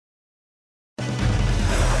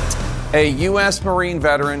A U.S. Marine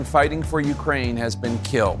veteran fighting for Ukraine has been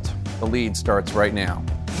killed. The lead starts right now.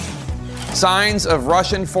 Signs of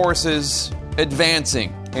Russian forces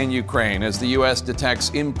advancing in Ukraine as the U.S. detects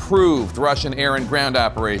improved Russian air and ground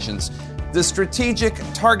operations. The strategic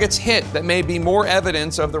targets hit that may be more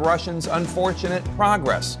evidence of the Russians' unfortunate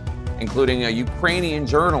progress, including a Ukrainian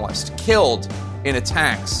journalist killed in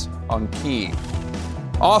attacks on Kyiv.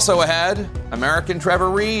 Also ahead, American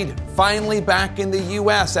Trevor Reed finally back in the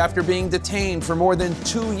U.S. after being detained for more than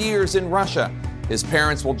 2 years in Russia. His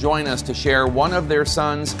parents will join us to share one of their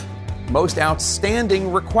son's most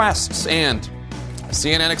outstanding requests, and a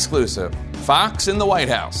CNN exclusive. Fox in the White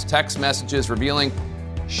House. Text messages revealing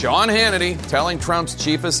Sean Hannity telling Trump's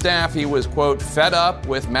chief of staff he was, quote, fed up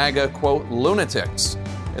with MAGA, quote, lunatics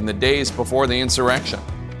in the days before the insurrection.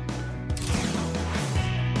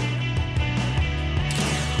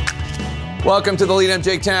 Welcome to the lead. I'm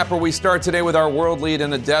Jake Tapper. We start today with our world lead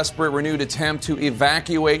in a desperate, renewed attempt to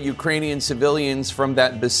evacuate Ukrainian civilians from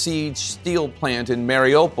that besieged steel plant in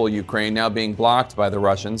Mariupol, Ukraine, now being blocked by the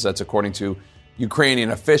Russians. That's according to Ukrainian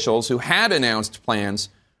officials who had announced plans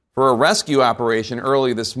for a rescue operation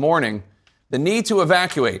early this morning. The need to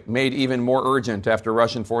evacuate made even more urgent after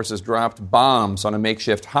Russian forces dropped bombs on a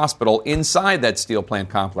makeshift hospital inside that steel plant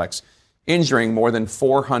complex, injuring more than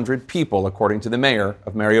 400 people, according to the mayor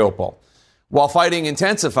of Mariupol. While fighting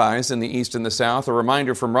intensifies in the east and the south, a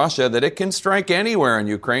reminder from Russia that it can strike anywhere in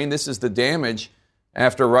Ukraine. This is the damage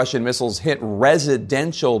after Russian missiles hit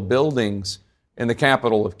residential buildings in the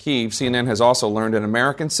capital of Kyiv. CNN has also learned an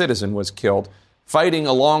American citizen was killed fighting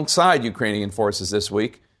alongside Ukrainian forces this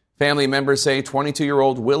week. Family members say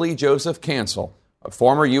 22-year-old Willie Joseph Cancel, a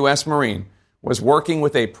former U.S. Marine, was working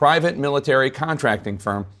with a private military contracting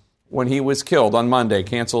firm when he was killed on Monday.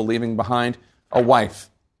 Cancel leaving behind a wife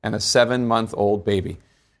and a 7-month-old baby.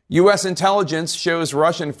 U.S. intelligence shows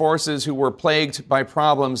Russian forces who were plagued by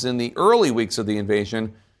problems in the early weeks of the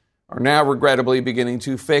invasion are now regrettably beginning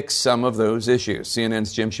to fix some of those issues.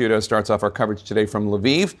 CNN's Jim Sciutto starts off our coverage today from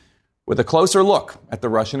Lviv with a closer look at the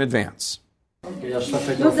Russian advance.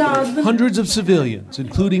 Hundreds of civilians,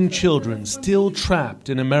 including children, still trapped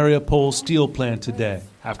in a Mariupol steel plant today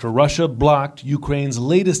after Russia blocked Ukraine's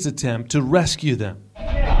latest attempt to rescue them.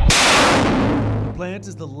 The plant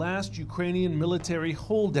is the last Ukrainian military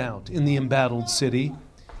holdout in the embattled city,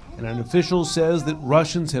 and an official says that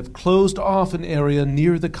Russians have closed off an area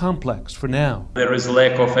near the complex for now. There is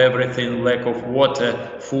lack of everything, lack of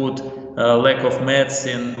water, food, lack of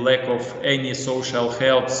medicine, lack of any social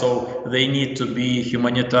help, so they need to be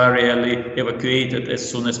humanitarily evacuated as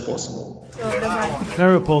soon as possible.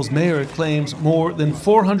 Mariupol's mayor claims more than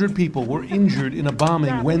 400 people were injured in a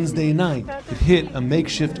bombing Wednesday night that hit a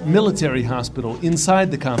makeshift military hospital inside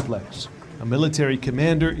the complex. A military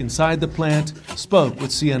commander inside the plant spoke with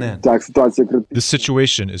CNN. The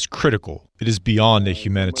situation is critical. It is beyond a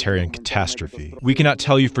humanitarian catastrophe. We cannot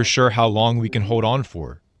tell you for sure how long we can hold on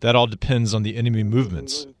for. That all depends on the enemy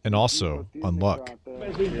movements and also on luck.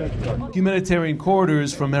 Humanitarian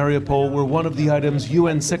corridors from Mariupol were one of the items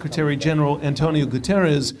UN Secretary General Antonio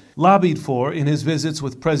Guterres lobbied for in his visits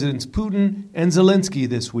with Presidents Putin and Zelensky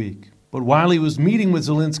this week. But while he was meeting with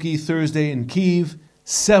Zelensky Thursday in Kyiv,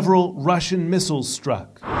 several Russian missiles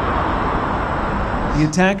struck. The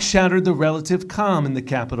attack shattered the relative calm in the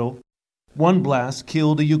capital. One blast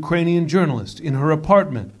killed a Ukrainian journalist in her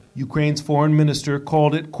apartment. Ukraine's foreign minister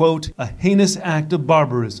called it, quote, a heinous act of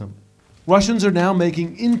barbarism. Russians are now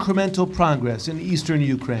making incremental progress in eastern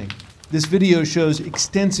Ukraine. This video shows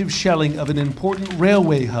extensive shelling of an important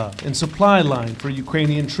railway hub and supply line for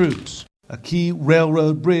Ukrainian troops. A key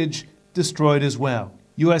railroad bridge destroyed as well.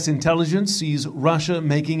 U.S. intelligence sees Russia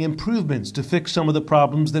making improvements to fix some of the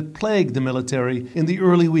problems that plagued the military in the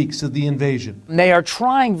early weeks of the invasion. They are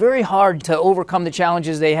trying very hard to overcome the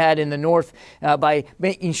challenges they had in the north by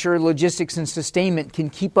making sure logistics and sustainment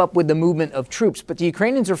can keep up with the movement of troops. But the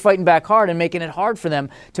Ukrainians are fighting back hard and making it hard for them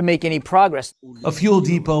to make any progress. A fuel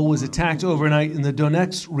depot was attacked overnight in the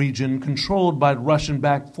Donetsk region controlled by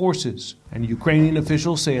Russian-backed forces. And Ukrainian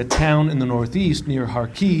officials say a town in the northeast near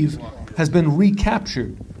Kharkiv has been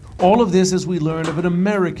recaptured. All of this as we learn of an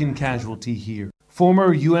American casualty here.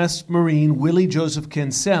 Former U.S. Marine Willie Joseph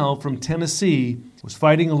Cancel from Tennessee was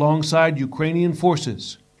fighting alongside Ukrainian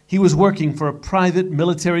forces. He was working for a private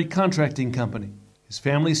military contracting company. His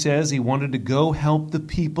family says he wanted to go help the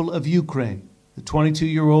people of Ukraine. The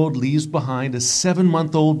 22-year-old leaves behind a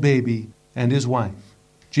 7-month-old baby and his wife.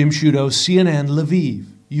 Jim Sciutto, CNN, Lviv,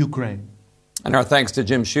 Ukraine. And our thanks to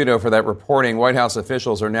Jim Sciutto for that reporting. White House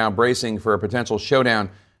officials are now bracing for a potential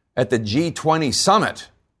showdown at the G20 summit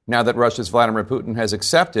now that Russia's Vladimir Putin has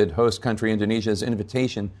accepted host country Indonesia's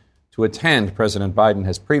invitation to attend. President Biden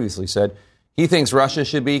has previously said he thinks Russia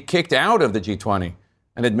should be kicked out of the G20.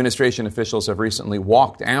 And administration officials have recently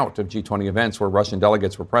walked out of G20 events where Russian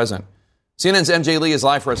delegates were present. CNN's MJ Lee is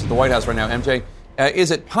live for us at the White House right now. MJ,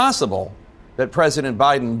 is it possible that President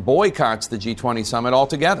Biden boycotts the G20 summit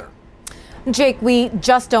altogether? Jake, we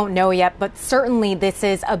just don't know yet, but certainly this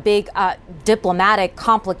is a big diplomatic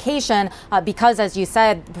complication because, as you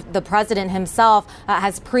said, the president himself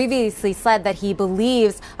has previously said that he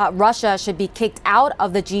believes Russia should be kicked out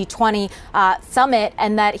of the G20 summit,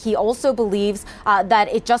 and that he also believes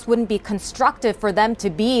that it just wouldn't be constructive for them to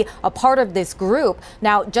be a part of this group.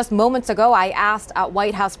 Now, just moments ago, I asked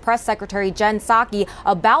White House Press Secretary Jen Psaki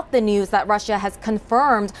about the news that Russia has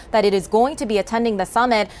confirmed that it is going to be attending the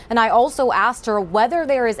summit, and I also asked her whether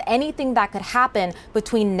there is anything that could happen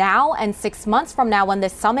between now and 6 months from now when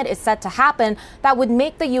this summit is set to happen that would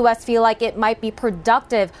make the U.S. feel like it might be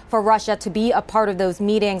productive for Russia to be a part of those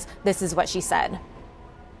meetings. This is what she said.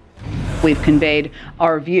 We've conveyed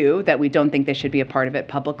our view that we don't think they should be a part of it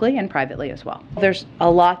publicly and privately as well. There's a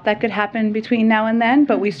lot that could happen between now and then,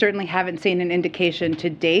 but we certainly haven't seen an indication to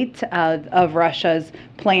date of Russia's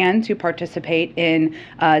plan to participate in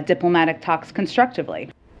diplomatic talks constructively.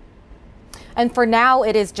 And for now,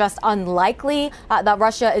 it is just unlikely that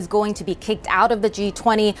Russia is going to be kicked out of the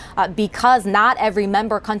G20 because not every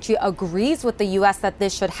member country agrees with the U.S. that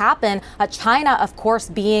this should happen. China, of course,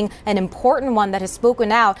 being an important one that has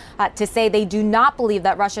spoken out to say they do not believe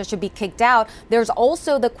that Russia should be kicked out. There's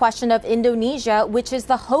also the question of Indonesia, which is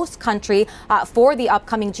the host country for the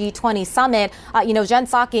upcoming G20 summit. Jen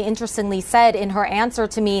Psaki interestingly said in her answer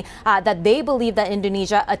to me that they believe that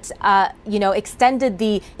Indonesia, extended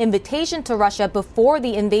the invitation to Russia before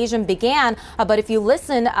the invasion began. But if you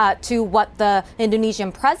listen to what the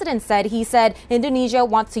Indonesian president said, he said Indonesia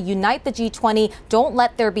wants to unite the G20. Don't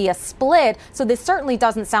let there be a split. So this certainly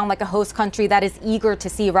doesn't sound like a host country that is eager to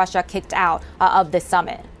see Russia kicked out of this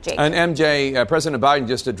summit. Jake. And MJ, President Biden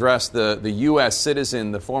just addressed the U.S.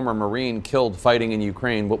 citizen, the former Marine killed fighting in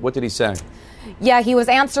Ukraine. What did he say? Yeah, he was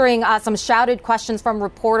answering some shouted questions from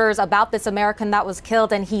reporters about this American that was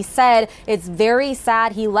killed. And he said it's very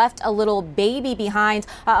sad. He left a little baby behind.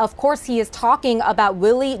 Of course, he is talking about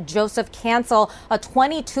Willie Joseph Cancel, a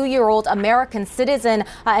 22-year-old American citizen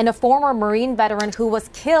and a former Marine veteran who was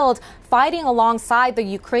killed fighting alongside the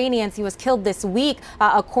Ukrainians. He was killed this week.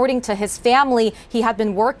 According to his family, he had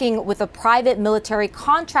been working with a private military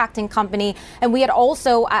contracting company. And we had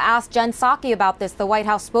also asked Jen Psaki about this, the White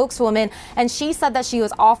House spokeswoman, and she said that she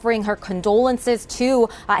was offering her condolences to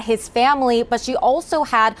his family, but she also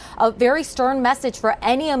had a very stern message for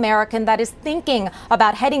any American that is thinking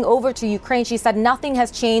about heading over to Ukraine. She said nothing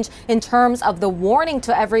has changed in terms of the warning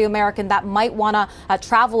to every American that might want to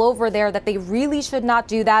travel over there, that they really should not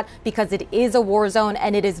do that because it is a war zone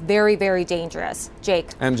and it is very, very dangerous. Jake.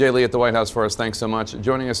 MJ Lee at the White House for us. Thanks so much.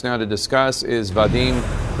 Joining us now to discuss is Vadim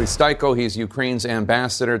Christyko. He's Ukraine's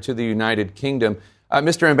ambassador to the United Kingdom.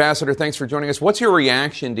 Mr. Ambassador, thanks for joining us. What's your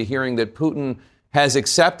reaction to hearing that Putin has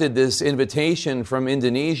accepted this invitation from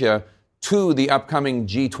Indonesia to the upcoming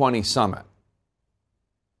G20 summit?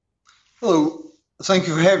 Hello. Thank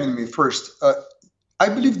you for having me first. I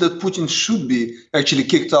believe that Putin should be actually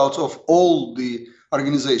kicked out of all the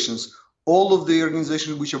organizations, all of the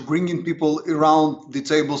organizations which are bringing people around the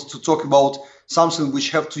tables to talk about something which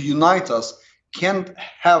have to unite us. Can't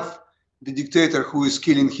have the dictator who is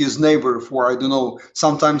killing his neighbor for, I don't know,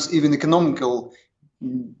 sometimes even economical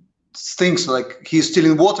things, like he's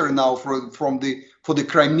stealing water now for the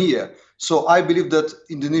Crimea. So I believe that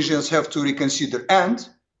Indonesians have to reconsider and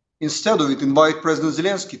instead of it invite President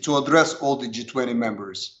Zelensky to address all the G20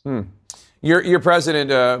 members. Your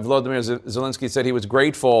president, Volodymyr Zelensky, said he was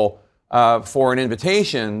grateful for an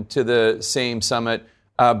invitation to the same summit,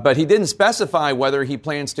 but he didn't specify whether he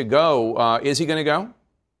plans to go. Is he going to go?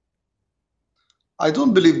 I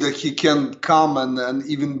don't believe that he can come and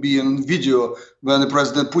even be on video when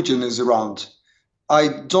President Putin is around.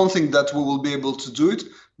 I don't think that we will be able to do it.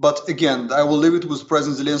 But again, I will leave it with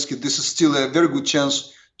President Zelensky. This is still a very good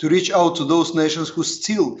chance to reach out to those nations who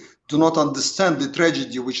still do not understand the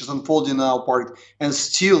tragedy which is unfolding in our part and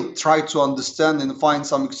still try to understand and find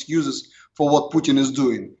some excuses for what Putin is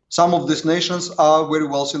doing. Some of these nations are very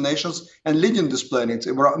wealthy nations and leading this planet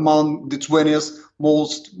among the 20th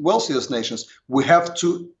most wealthiest nations. We have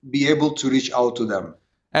to be able to reach out to them.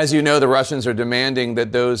 As you know, the Russians are demanding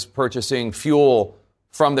that those purchasing fuel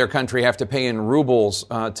from their country have to pay in rubles.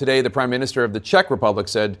 Today, the Prime Minister of the Czech Republic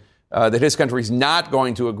said that his country is not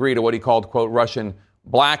going to agree to what he called, quote, Russian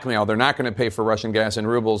blackmail. They're not going to pay for Russian gas in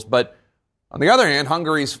rubles. But On the other hand,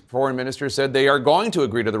 Hungary's foreign minister said they are going to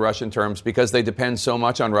agree to the Russian terms because they depend so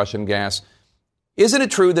much on Russian gas. Isn't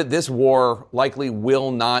it true that this war likely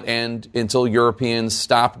will not end until Europeans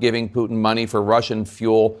stop giving Putin money for Russian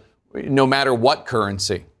fuel, no matter what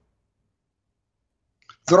currency?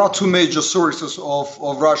 There are two major sources of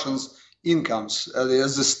Russians' incomes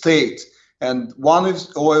as a state, and one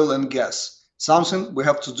is oil and gas, something we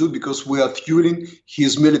have to do because we are fueling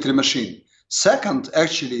his military machine. Second,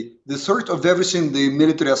 actually, the third of everything the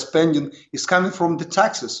military are spending is coming from the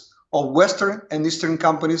taxes of Western and Eastern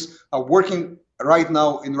companies are working right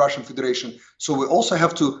now in Russian Federation. So we also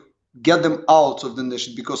have to get them out of the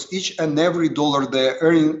nation because each and every dollar they're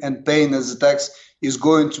earning and paying as a tax is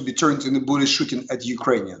going to be turned into bullet shooting at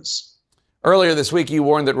Ukrainians. Earlier this week, you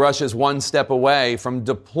warned that Russia is one step away from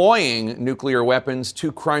deploying nuclear weapons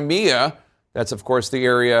to Crimea. That's, of course, the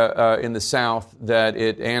area in the south that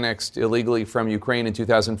it annexed illegally from Ukraine in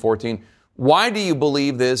 2014. Why do you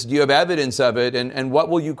believe this? Do you have evidence of it? And what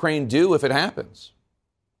will Ukraine do if it happens?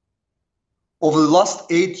 Over the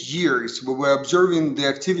last 8 years, we were observing the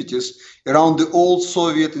activities around the old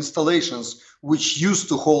Soviet installations, which used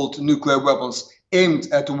to hold nuclear weapons aimed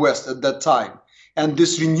at the West at that time. And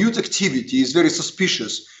this renewed activity is very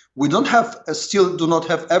suspicious. We still do not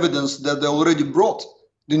have evidence that they already brought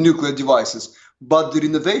the nuclear devices, but the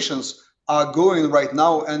renovations are going right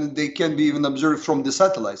now and they can be even observed from the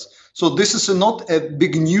satellites. So this is not a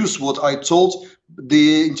big news what I told.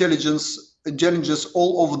 The intelligence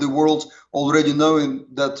all over the world already knowing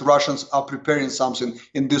that Russians are preparing something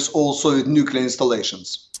in these old Soviet nuclear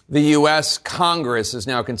installations. The U.S. Congress is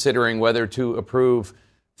now considering whether to approve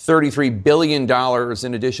 $33 billion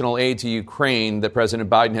in additional aid to Ukraine that President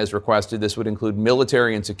Biden has requested. This would include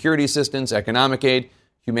military and security assistance, economic aid,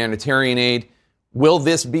 humanitarian aid. Will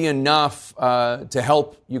this be enough to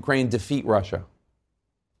help Ukraine defeat Russia?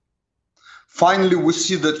 Finally, we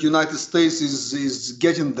see that United States is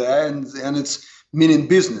getting there and it's meaning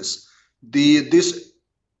business. This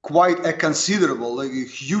quite a considerable, a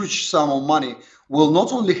huge sum of money will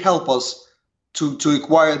not only help us to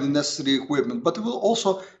acquire the necessary equipment, but it will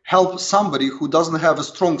also help somebody who doesn't have a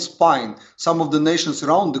strong spine, some of the nations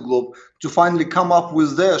around the globe, to finally come up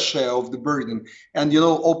with their share of the burden and,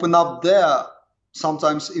 open up their,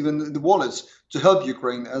 sometimes even the wallets to help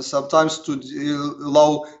Ukraine and sometimes to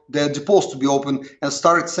allow their depots to be open and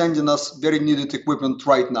start sending us very needed equipment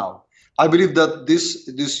right now. I believe that this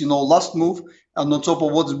last move, and on top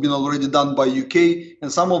of what's been already done by UK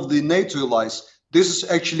and some of the NATO allies, this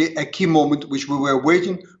is actually a key moment which we were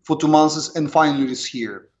waiting for 2 months and finally is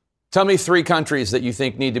here. Tell me 3 countries that you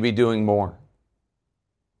think need to be doing more.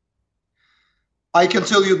 I can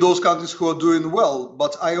tell you those countries who are doing well,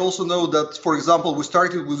 but I also know that, for example, we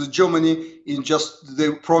started with Germany in just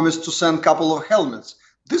they promised to send a couple of helmets.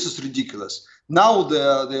 This is ridiculous. Now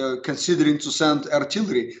they're considering to send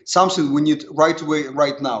artillery, something we need right away,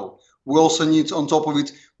 right now. We also need, on top of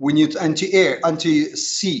it, we need anti-air,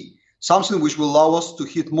 anti-sea, something which will allow us to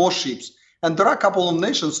hit more ships. And there are a couple of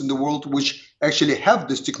nations in the world which actually have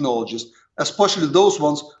these technologies, especially those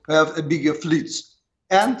ones who have a bigger fleets.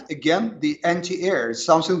 And again, the anti-air is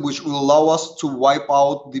something which will allow us to wipe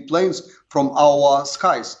out the planes from our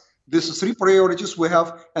skies. These are 3 priorities we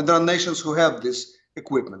have, and there are nations who have this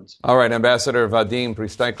equipment. All right, Ambassador Vadim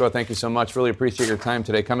Pristaiko, thank you so much. Really appreciate your time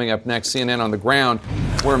today. Coming up next, CNN on the ground,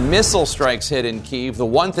 where missile strikes hit in Kyiv. The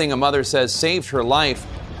one thing a mother says saved her life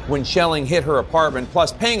when shelling hit her apartment,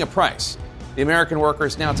 plus paying a price. The American worker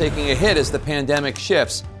is now taking a hit as the pandemic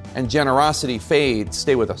shifts and generosity fades.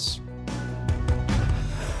 Stay with us.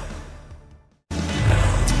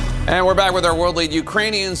 And we're back with our world lead.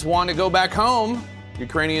 Ukrainians want to go back home,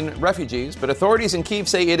 Ukrainian refugees, but authorities in Kyiv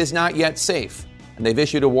say it is not yet safe. And they've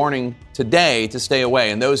issued a warning today to stay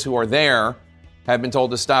away. And those who are there have been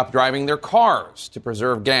told to stop driving their cars to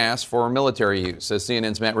preserve gas for military use, as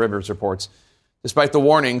CNN's Matt Rivers reports. Despite the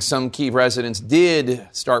warning, some Kyiv residents did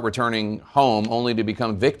start returning home, only to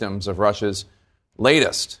become victims of Russia's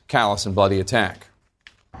latest callous and bloody attack.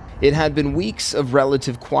 It had been weeks of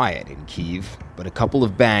relative quiet in Kyiv, but a couple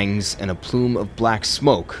of bangs and a plume of black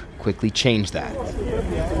smoke quickly changed that.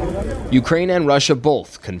 Ukraine and Russia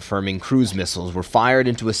both confirming cruise missiles were fired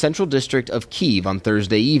into a central district of Kyiv on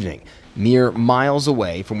Thursday evening, mere miles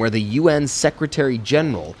away from where the UN Secretary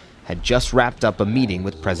General had just wrapped up a meeting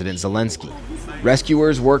with President Zelensky.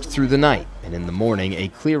 Rescuers worked through the night, and in the morning a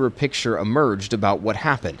clearer picture emerged about what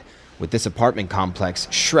happened, with this apartment complex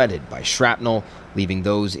shredded by shrapnel, leaving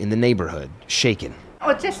those in the neighborhood shaken.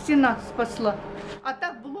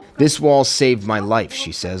 This wall saved my life,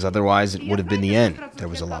 she says, otherwise it would have been the end. There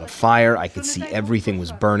was a lot of fire, I could see everything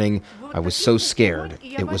was burning. I was so scared.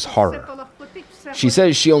 It was horror. She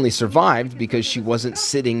says she only survived because she wasn't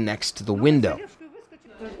sitting next to the window.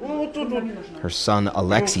 Her son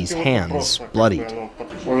Alexei's hands bloodied.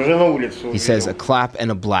 He says a clap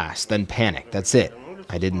and a blast, then panic. That's it.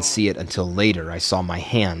 I didn't see it until later. I saw my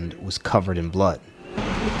hand was covered in blood.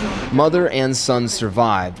 Mother and son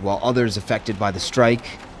survived, while others affected by the strike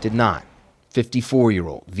did not.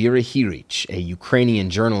 54-year-old Vera Hirich, a Ukrainian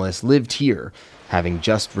journalist, lived here, having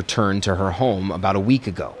just returned to her home about a week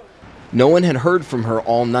ago. No one had heard from her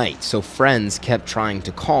all night, so friends kept trying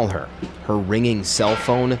to call her. Her ringing cell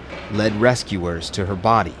phone led rescuers to her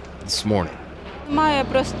body this morning.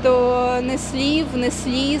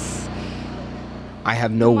 I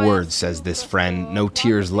have no words, says this friend, no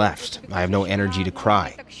tears left. I have no energy to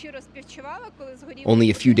cry. Only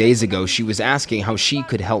a few days ago, she was asking how she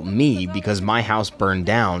could help me because my house burned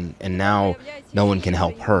down, and now no one can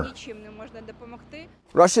help her.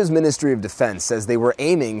 Russia's Ministry of Defense says they were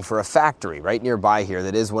aiming for a factory right nearby here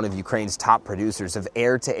that is one of Ukraine's top producers of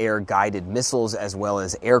air-to-air guided missiles as well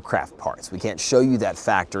as aircraft parts. We can't show you that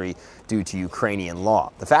factory due to Ukrainian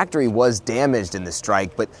law. The factory was damaged in the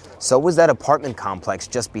strike, but so was that apartment complex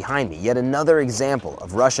just behind me. Yet another example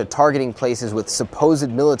of Russia targeting places with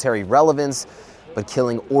supposed military relevance, but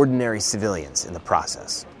killing ordinary civilians in the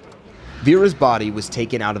process. Vera's body was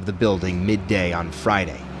taken out of the building midday on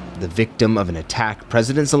Friday. The victim of an attack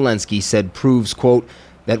President Zelensky said proves, quote,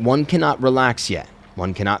 that one cannot relax yet.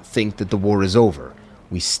 One cannot think that the war is over.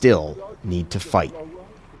 We still need to fight.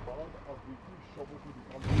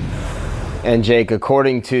 And Jake,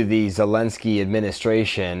 according to the Zelensky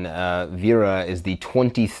administration, Vera is the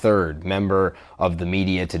 23rd member of the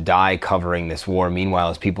media to die covering this war.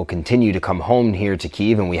 Meanwhile, as people continue to come home here to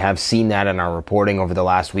Kyiv, and we have seen that in our reporting over the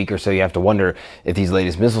last week or so, you have to wonder if these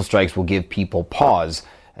latest missile strikes will give people pause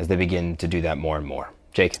as they begin to do that more and more.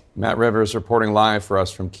 Jake. Matt Rivers reporting live for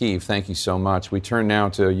us from Kyiv. Thank you so much. We turn now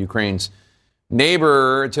to Ukraine's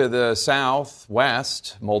neighbor to the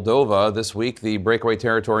southwest, Moldova. This week, the breakaway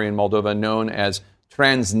territory in Moldova known as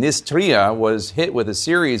Transnistria was hit with a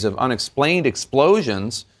series of unexplained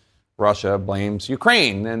explosions. Russia blames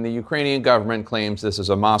Ukraine, and the Ukrainian government claims this is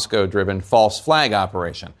a Moscow-driven false flag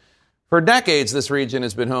operation. For decades, this region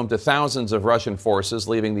has been home to thousands of Russian forces,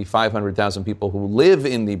 leaving the 500,000 people who live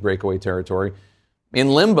in the breakaway territory in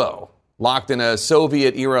limbo, locked in a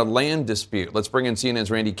Soviet-era land dispute. Let's bring in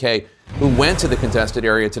CNN's Randy Kay, who went to the contested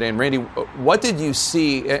area today. And Randy, what did you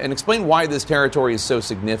see? And explain why this territory is so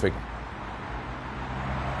significant.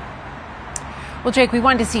 Well, Jake, we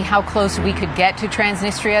wanted to see how close we could get to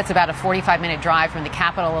Transnistria. It's about a 45-minute drive from the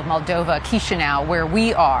capital of Moldova, Chisinau, where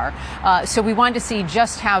we are. So we wanted to see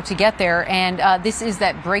just how to get there. And this is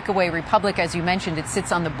that breakaway republic, as you mentioned. It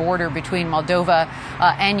sits on the border between Moldova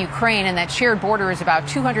and Ukraine. And that shared border is about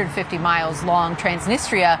 250 miles long.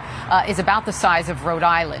 Transnistria is about the size of Rhode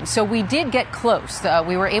Island. So we did get close.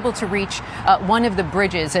 We were able to reach one of the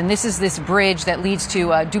bridges. And this is this bridge that leads to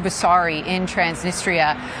Dubasari in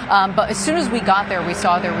Transnistria. But as soon as we got there, we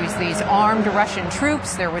saw there was these armed Russian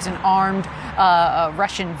troops. There was an armed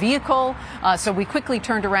Russian vehicle. So we quickly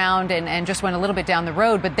turned around and just went a little bit down the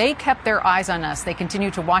road. But they kept their eyes on us. They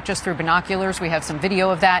continued to watch us through binoculars. We have some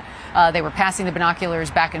video of that. They were passing the binoculars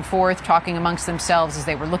back and forth, talking amongst themselves as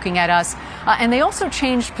they were looking at us. And they also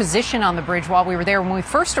changed position on the bridge while we were there. When we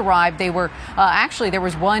first arrived, they were actually there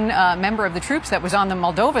was one member of the troops that was on the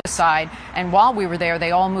Moldova side. And while we were there,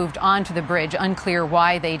 they all moved onto the bridge. Unclear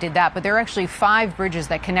why they did that. But there are actually 5 bridges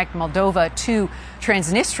that connect Moldova to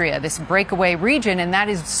Transnistria, this breakaway region. And that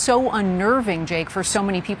is so unnerving, Jake, for so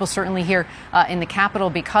many people, certainly here in the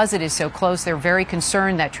capital, because it is so close. They're very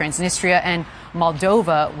concerned that Transnistria and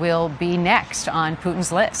Moldova will be next on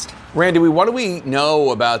Putin's list. Randy, what do we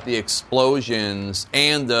know about the explosions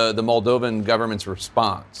and the Moldovan government's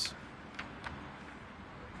response?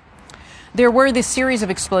 There were this series of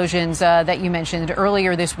explosions that you mentioned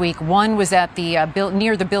earlier this week. One was at the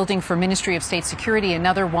near the building for Ministry of State Security.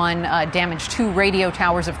 Another one damaged 2 radio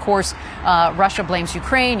towers. Of course, Russia blames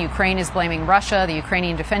Ukraine. Ukraine is blaming Russia. The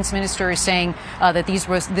Ukrainian defense minister is saying that this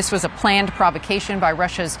was a planned provocation by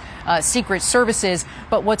Russia's secret services.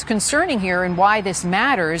 But what's concerning here and why this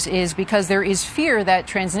matters is because there is fear that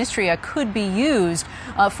Transnistria could be used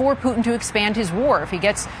for Putin to expand his war. If he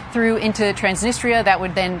gets through into Transnistria, that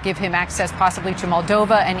would then give him access access possibly to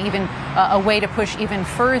Moldova and even a way to push even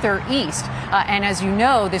further east. And as you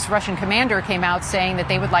know, this Russian commander came out saying that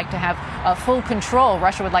they would like to have full control.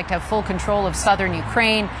 Russia would like to have full control of southern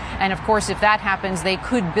Ukraine. And of course, if that happens, they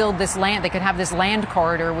could build this land. They could have this land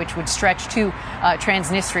corridor, which would stretch to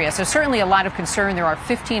Transnistria. So certainly a lot of concern. There are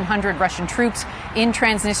 1,500 Russian troops in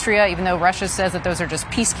Transnistria, even though Russia says that those are just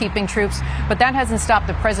peacekeeping troops. But that hasn't stopped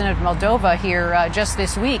the president of Moldova here just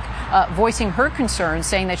this week voicing her concerns,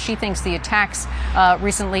 saying that she thinks the attacks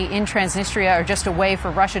recently in Transnistria are just a way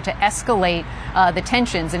for Russia to escalate the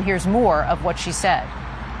tensions. And here's more of what she said.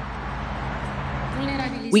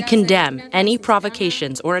 We condemn any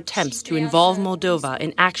provocations or attempts to involve Moldova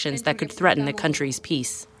in actions that could threaten the country's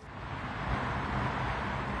peace.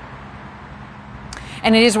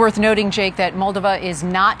 And it is worth noting, Jake, that Moldova is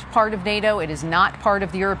not part of NATO. It is not part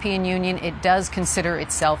of the European Union. It does consider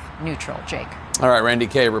itself neutral. Jake. All right, Randy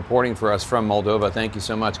Kay reporting for us from Moldova. Thank you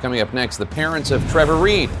so much. Coming up next, the parents of Trevor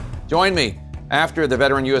Reed. Join me after the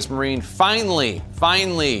veteran U.S. Marine finally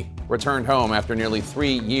returned home after nearly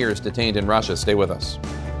 3 years detained in Russia. Stay with us.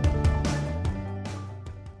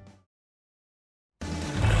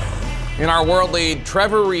 In our world lead,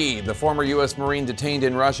 Trevor Reed, the former U.S. Marine detained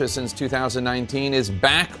in Russia since 2019, is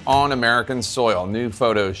back on American soil. New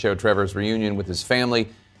photos show Trevor's reunion with his family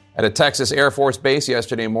at a Texas Air Force base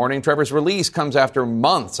yesterday morning. Trevor's release comes after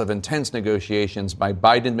months of intense negotiations by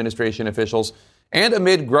Biden administration officials and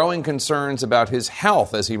amid growing concerns about his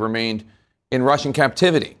health as he remained in Russian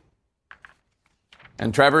captivity.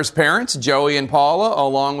 And Trevor's parents, Joey and Paula,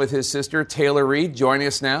 along with his sister, Taylor Reed, joining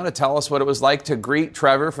us now to tell us what it was like to greet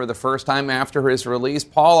Trevor for the first time after his release.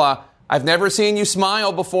 Paula, I've never seen you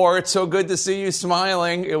smile before. It's so good to see you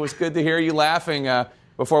smiling. It was good to hear you laughing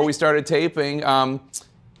before we started taping.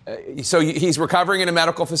 So he's recovering in a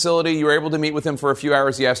medical facility. You were able to meet with him for a few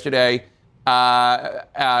hours yesterday.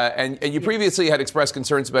 And you previously had expressed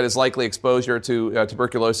concerns about his likely exposure to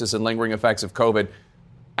tuberculosis and lingering effects of COVID.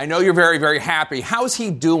 I know you're very, very happy. How's he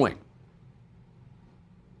doing?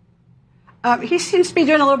 He seems to be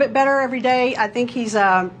doing a little bit better every day. I think he's,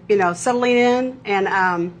 settling in.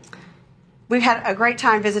 And we've had a great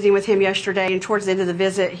time visiting with him yesterday. And towards the end of the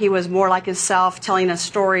visit, he was more like himself, telling us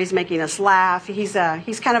stories, making us laugh. He's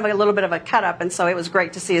kind of a little bit of a cut-up. And so it was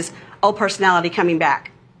great to see his old personality coming back.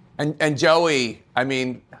 And Joey, I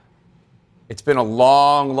mean, it's been a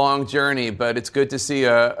long, long journey, but it's good to see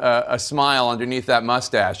a smile underneath that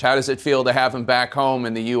mustache. How does it feel to have him back home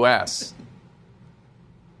in the U.S.?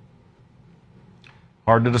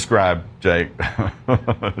 Hard to describe, Jake.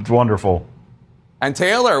 It's wonderful. And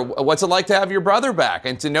Taylor, what's it like to have your brother back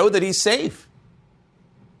and to know that he's safe?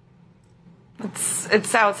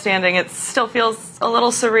 It's outstanding. It still feels a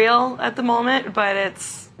little surreal at the moment, but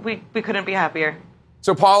we couldn't be happier.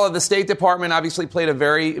 So, Paula, the State Department obviously played a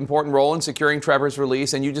very important role in securing Trevor's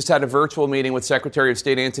release, and you just had a virtual meeting with Secretary of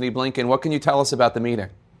State Antony Blinken. What can you tell us about the meeting?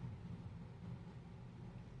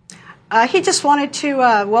 He just wanted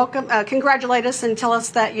to congratulate us and tell us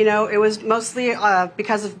that, it was mostly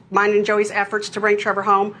because of mine and Joey's efforts to bring Trevor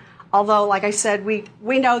home. Although, like I said, we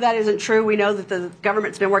know that isn't true. We know that the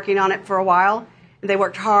government's been working on it for a while, and they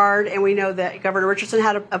worked hard, and we know that Governor Richardson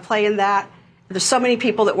had a play in that. There's so many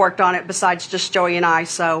people that worked on it besides just Joey and I.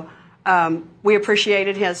 So we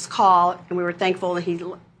appreciated his call, and we were thankful that he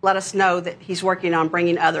let us know that he's working on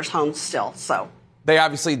bringing others home still. So they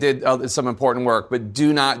obviously did some important work, but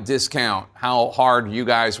do not discount how hard you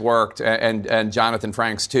guys worked, and Jonathan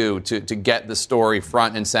Franks, too, to get the story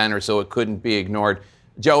front and center so it couldn't be ignored.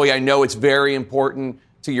 Joey, I know it's very important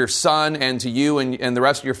to your son and to you and the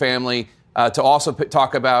rest of your family to also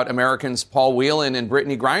talk about Americans Paul Whelan and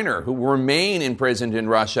Brittany Griner, who remain imprisoned in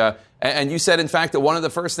Russia. And you said, in fact, that one of the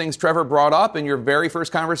first things Trevor brought up in your very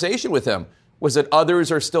first conversation with him was that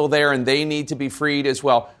others are still there and they need to be freed as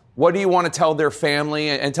well. What do you want to tell their family?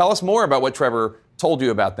 And tell us more about what Trevor told you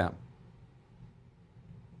about them.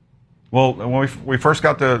 Well, when we first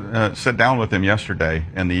got to sit down with him yesterday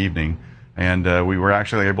in the evening, and we were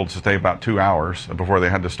actually able to stay about 2 hours before they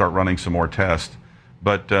had to start running some more tests.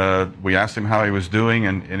 But we asked him how he was doing,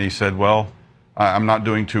 and he said, "Well, I'm not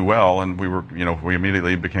doing too well." And we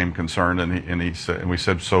immediately became concerned, and we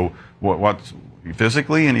said, "So what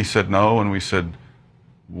physically?" And he said, "No." And we said,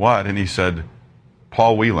 "What?" And he said,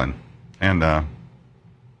 "Paul Whelan." And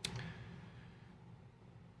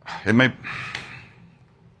it may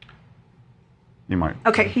you might.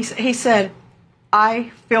 Okay, he said,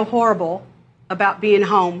 "I feel horrible about being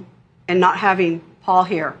home and not having Paul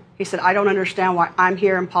here." He said, "I don't understand why I'm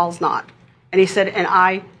here and Paul's not." And he said, "And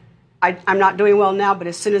I'm not doing well now, but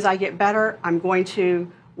as soon as I get better, I'm going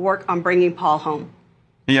to work on bringing Paul home."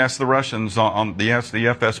 He asked the Russians he asked the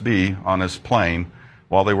FSB on his plane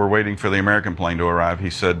while they were waiting for the American plane to arrive. He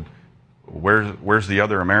said, "Where's the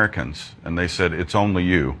other Americans?" And they said, "It's only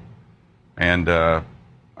you." And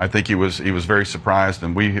I think he was very surprised,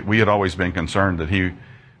 and we had always been concerned that he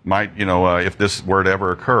might, if this were to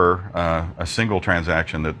ever occur, a single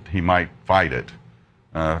transaction, that he might fight it,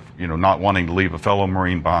 not wanting to leave a fellow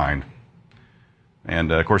Marine behind.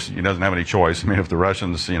 And of course, he doesn't have any choice. I mean, if the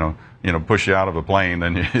Russians, push you out of a plane,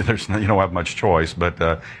 then you don't have much choice.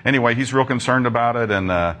 But anyway, he's real concerned about it, and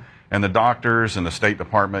the doctors and the State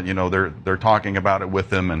Department, they're talking about it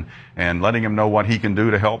with him and letting him know what he can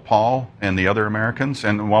do to help Paul and the other Americans.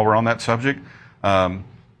 And while we're on that subject,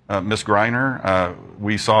 Miss Greiner,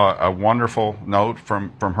 we saw a wonderful note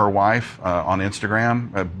from her wife on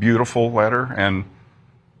Instagram, a beautiful letter, and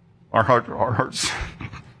our hearts.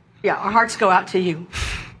 Yeah, our hearts go out to you.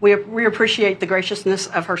 We appreciate the graciousness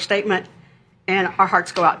of her statement, and our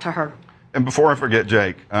hearts go out to her. And before I forget,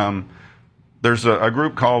 Jake, there's a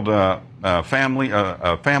group called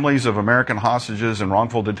Families of American Hostages and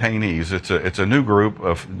Wrongful Detainees. It's a new group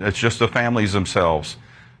it's just the families themselves.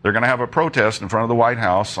 They're going to have a protest in front of the White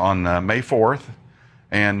House on May 4th,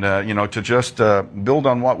 and to just build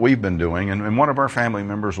on what we've been doing. And one of our family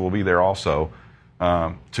members will be there also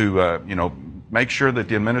to make sure that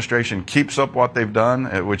the administration keeps up what they've done.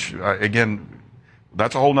 Which again,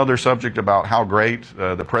 that's a whole other subject about how great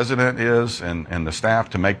the president is and the staff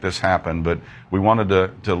to make this happen. But we wanted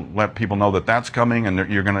to let people know that that's coming, and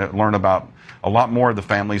you're going to learn about a lot more of the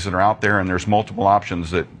families that are out there, and there's multiple options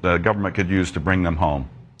that the government could use to bring them home.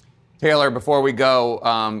 Taylor, before we go,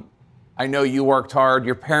 I know you worked hard.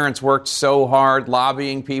 Your parents worked so hard,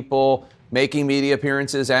 lobbying people, making media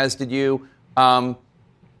appearances, as did you.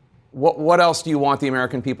 What else do you want the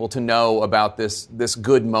American people to know about this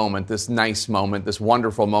good moment, this nice moment, this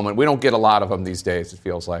wonderful moment? We don't get a lot of them these days, it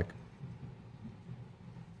feels like.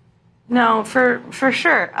 No, for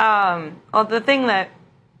sure. Well, the thing that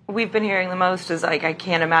we've been hearing the most is, I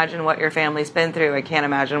can't imagine what your family's been through. I can't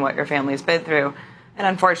imagine what your family's been through. And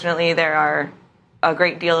unfortunately, there are a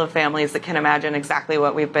great deal of families that can imagine exactly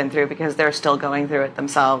what we've been through because they're still going through it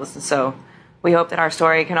themselves. And so we hope that our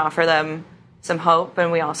story can offer them some hope,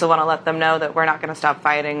 and we also want to let them know that we're not going to stop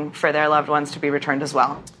fighting for their loved ones to be returned as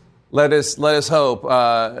well. Let us hope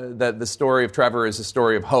that the story of Trevor is a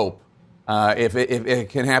story of hope. If it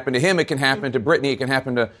can happen to him, it can happen to Brittany, it can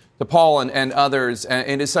happen to Paul and others,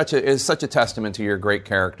 and it's such a testament to your great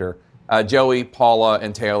character, Joey, Paula,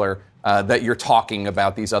 and Taylor, that you're talking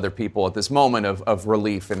about these other people at this moment of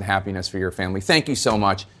relief and happiness for your family. Thank you so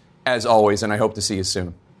much, as always, and I hope to see you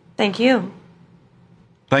soon. Thank you.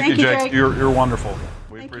 Thank you, Jake. You're wonderful.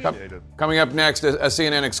 We appreciate it. Coming up next, a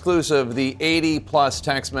CNN exclusive, the 80-plus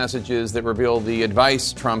text messages that reveal the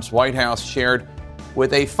advice Trump's White House shared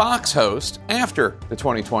with a Fox host after the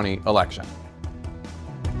 2020 election.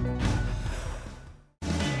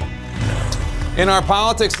 In our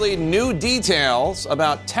politics lead, new details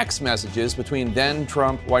about text messages between then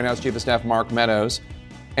Trump White House Chief of Staff Mark Meadows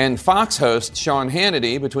and Fox host Sean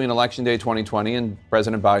Hannity between Election Day 2020 and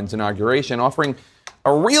President Biden's inauguration, offering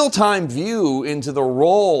a real-time view into the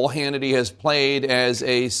role Hannity has played as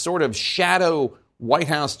a sort of shadow White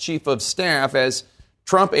House chief of staff, as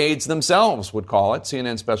Trump aides themselves would call it.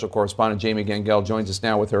 CNN special correspondent Jamie Gangel joins us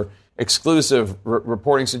now with her exclusive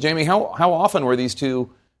reporting. So, Jamie, how often were these two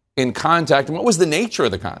in contact, and what was the nature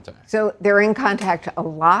of the contact? So they're in contact a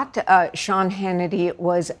lot. Sean Hannity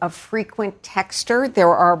was a frequent texter. There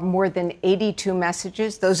are more than 82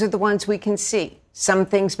 messages. Those are the ones we can see. Some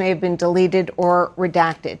things may have been deleted or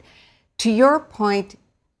redacted. To your point,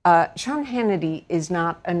 Sean Hannity is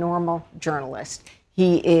not a normal journalist.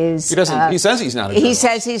 He is. He says he's not a journalist. He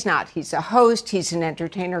says he's not. He's a host. He's an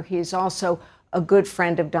entertainer. He is also a good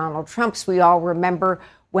friend of Donald Trump's. We all remember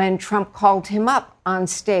when Trump called him up on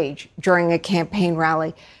stage during a campaign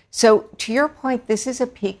rally. So to your point, this is a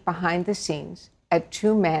peek behind the scenes at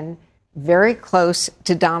two men very close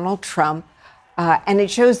to Donald Trump. And it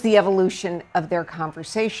shows the evolution of their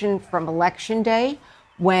conversation from Election Day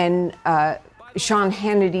when Sean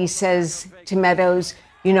Hannity says to Meadows,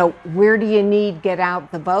 where do you need get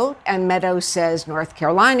out the vote? And Meadows says, North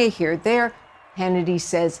Carolina, here, there. Hannity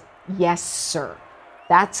says, yes, sir.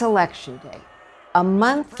 That's Election Day. A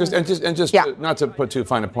month. Not to put too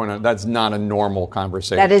fine a point on it, that's not a normal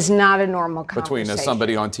conversation. That is not a normal conversation. Between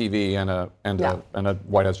somebody on TV and a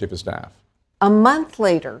White House chief of staff. A month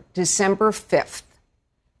later, December 5th,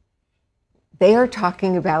 they are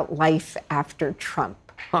talking about life after Trump.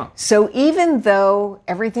 Huh. So even though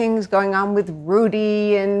everything's going on with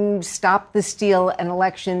Rudy and Stop the Steal and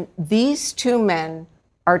election, these two men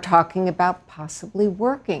are talking about possibly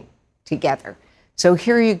working together. So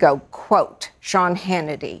here you go, quote, Sean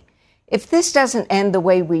Hannity. If this doesn't end the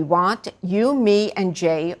way we want, you, me, and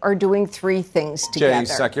Jay are doing three things together.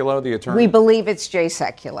 Jay Sekulow, the attorney? We believe it's Jay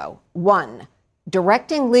Sekulow. 1,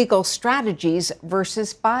 directing legal strategies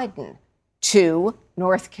versus Biden. 2,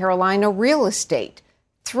 North Carolina real estate.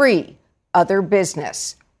 3, other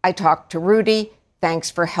business. I talked to Rudy.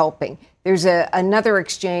 Thanks for helping. There's another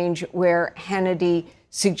exchange where Hannity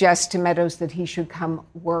suggests to Meadows that he should come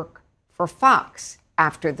work for Fox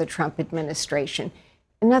after the Trump administration.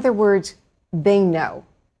 In other words, they know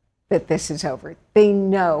that this is over. They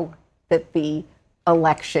know that the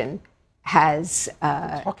election has...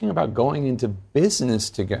 Talking about going into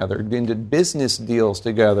business together, into business deals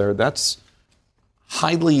together, that's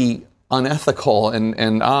highly unethical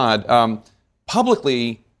and odd.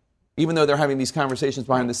 Publicly, even though they're having these conversations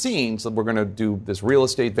behind the scenes, that we're going to do this real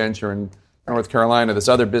estate venture in North Carolina, this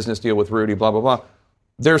other business deal with Rudy, blah, blah, blah,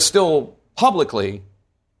 they're still publicly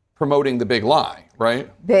promoting the big lie, right?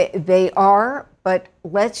 They are, but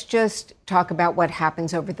let's just talk about what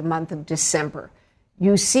happens over the month of December.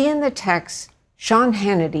 You see in the text, Sean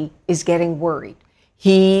Hannity is getting worried.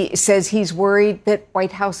 He says he's worried that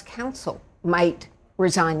White House counsel might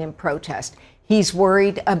resign in protest. He's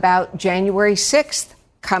worried about January 6th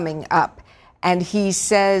coming up. And he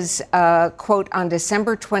says, quote, on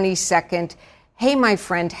December 22nd, hey, my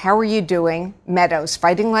friend, how are you doing? Meadows,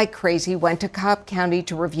 fighting like crazy, went to Cobb County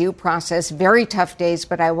to review process. Very tough days,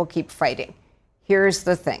 but I will keep fighting. Here's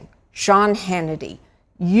the thing. Sean Hannity,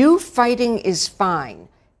 you fighting is fine.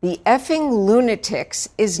 The effing lunatics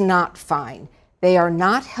is not fine. They are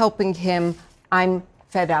not helping him. I'm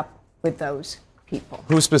fed up with those people.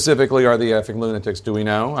 Who specifically are the effing lunatics? Do we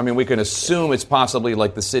know? I mean, we can assume it's possibly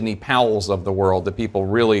like the Sidney Powells of the world, the people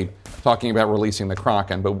really talking about releasing the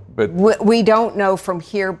Kraken, but we don't know from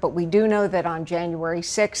here, but we do know that on January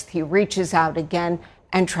 6th, he reaches out again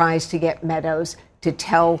and tries to get Meadows to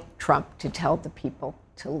tell Trump, to tell the people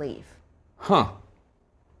to leave. Huh.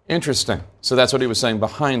 Interesting. So that's what he was saying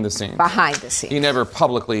behind the scenes. Behind the scenes. He never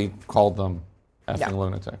publicly called them effing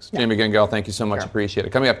lunatics. No. Jamie Gengel, thank you so much. Appreciate it.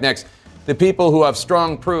 Coming up next, the people who have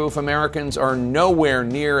strong proof Americans are nowhere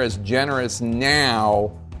near as generous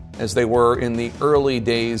now as they were in the early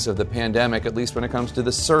days of the pandemic, at least when it comes to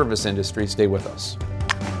the service industry. Stay with us.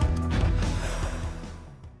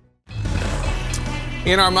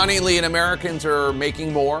 In our money lead, Americans are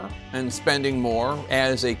making more and spending more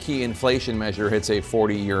as a key inflation measure hits a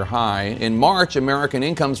 40-year high. In March, American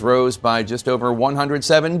incomes rose by just over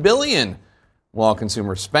 $107 billion, while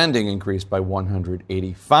consumer spending increased by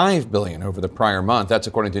 $185 billion over the prior month. That's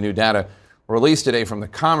according to new data released today from the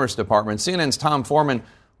Commerce Department. CNN's Tom Foreman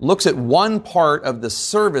looks at one part of the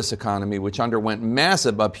service economy which underwent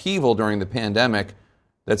massive upheaval during the pandemic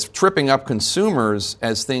that's tripping up consumers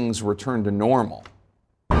as things return to normal.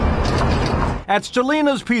 At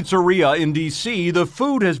Stellina's Pizzeria in D.C., the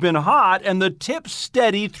food has been hot and the tips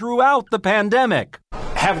steady throughout the pandemic.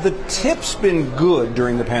 Have the tips been good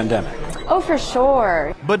during the pandemic? Oh, for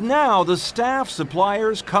sure. But now the staff,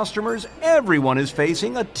 suppliers, customers, everyone is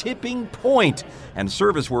facing a tipping point. And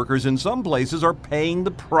service workers in some places are paying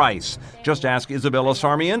the price. Just ask Isabella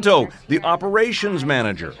Sarmiento, the operations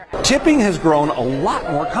manager. Tipping has grown a lot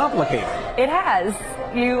more complicated. It has.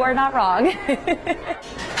 You are not wrong.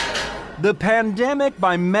 The pandemic,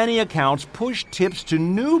 by many accounts, pushed tips to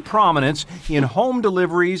new prominence in home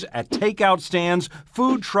deliveries, at takeout stands,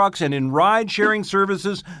 food trucks, and in ride-sharing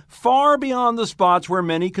services, far beyond the spots where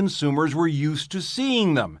many consumers were used to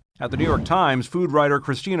seeing them. At the New York Times, food writer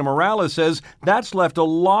Christina Morales says that's left a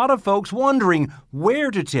lot of folks wondering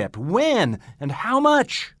where to tip, when, and how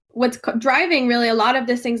much. What's driving really a lot of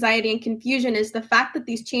this anxiety and confusion is the fact that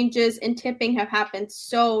these changes in tipping have happened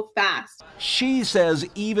so fast. She says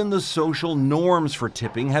even the social norms for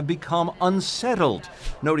tipping have become unsettled.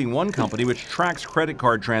 Noting one company which tracks credit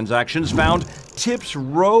card transactions found tips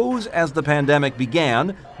rose as the pandemic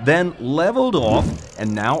began, then leveled off,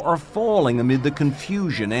 and now are falling amid the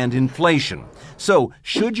confusion and inflation. So,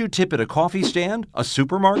 should you tip at a coffee stand, a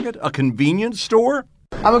supermarket, a convenience store?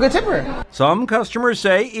 I'm a good tipper. Some customers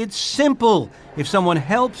say it's simple. If someone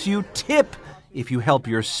helps you, tip. If you help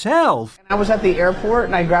yourself... I was at the airport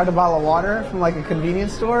and I grabbed a bottle of water from like a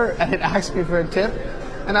convenience store and it asked me for a tip.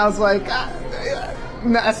 And I was like,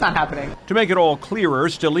 no, that's not happening. To make it all clearer,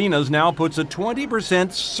 Stellina's now puts a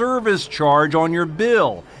 20% service charge on your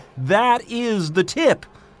bill. That is the tip,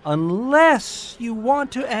 unless you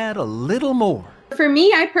want to add a little more. For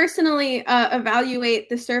me, I personally evaluate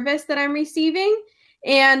the service that I'm receiving.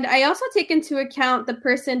 And I also take into account the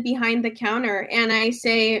person behind the counter, and I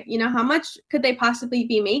say, how much could they possibly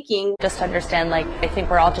be making? Just to understand, I think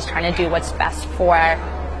we're all just trying to do what's best for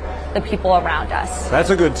the people around us. That's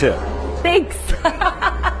a good tip. Thanks.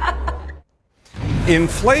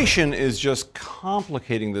 Inflation is just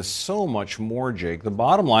complicating this so much more, Jake. The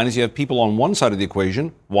bottom line is you have people on one side of the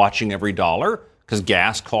equation watching every dollar because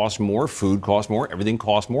gas costs more, food costs more, everything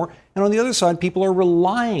costs more. And on the other side, people are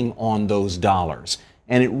relying on those dollars.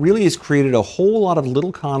 And it really has created a whole lot of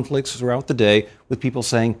little conflicts throughout the day with people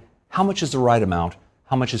saying, how much is the right amount?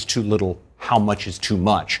 How much is too little? How much is too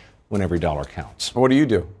much when every dollar counts? What do you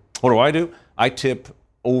do? What do? I tip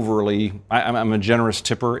overly. I'm a generous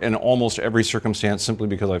tipper in almost every circumstance simply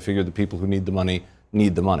because I figure the people who need the money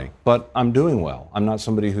need the money. But I'm doing well. I'm not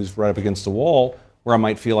somebody who's right up against the wall where I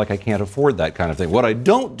might feel like I can't afford that kind of thing. What I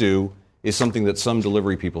don't do is something that some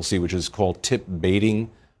delivery people see, which is called tip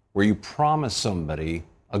baiting, where you promise somebody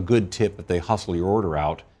a good tip if they hustle your order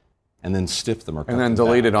out and then stiff them or and then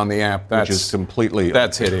delete it on the app. Which is completely...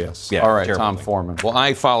 That's hideous. Yeah, all right, terrible. Tom Foreman. Well,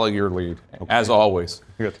 I follow your lead, as always.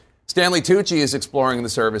 Good. Stanley Tucci is exploring the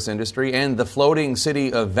service industry and the floating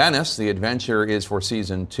city of Venice. The adventure is for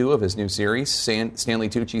season 2 of his new series, Stanley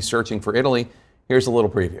Tucci Searching for Italy. Here's a little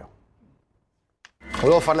preview.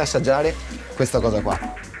 Volevo farle assaggiare questa cosa qua.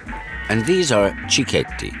 And these are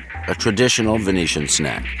cicchetti, a traditional Venetian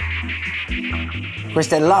snack.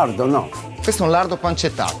 Questo è lardo, no? Questo è un lardo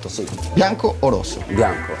pancettato, sì. Bianco o rosso?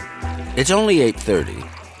 Bianco. It's only 8:30,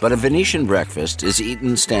 but a Venetian breakfast is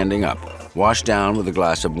eaten standing up, washed down with a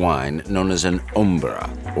glass of wine known as an ombra,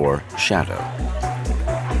 or shadow.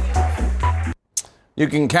 You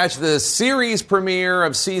can catch the series premiere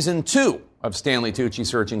of season 2 of Stanley Tucci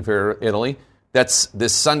Searching for Italy. That's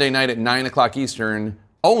this Sunday night at 9 o'clock Eastern,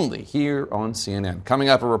 only here on CNN. Coming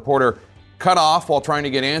up, a reporter cut off while trying to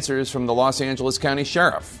get answers from the Los Angeles County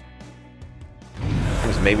Sheriff.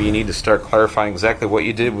 Maybe you need to start clarifying exactly what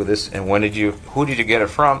you did with this and who did you get it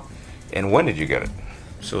from and when did you get it?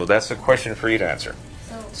 So that's a question for you to answer.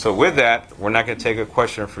 So with that, we're not going to take a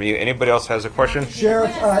question from you. Anybody else has a question?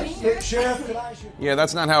 Sheriff, could I... Yeah,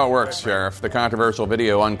 that's not how it works, Sheriff. The controversial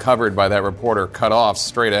video uncovered by that reporter cut off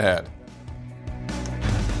straight ahead.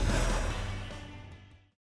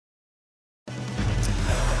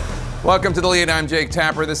 Welcome to The Lead. I'm Jake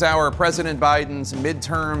Tapper. This hour, President Biden's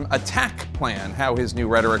midterm attack plan, how his new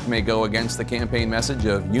rhetoric may go against the campaign message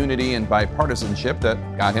of unity and bipartisanship that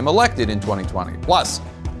got him elected in 2020. Plus,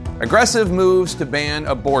 aggressive moves to ban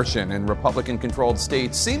abortion in Republican-controlled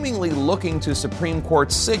states, seemingly looking to Supreme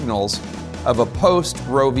Court signals of a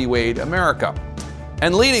post-Roe v. Wade America.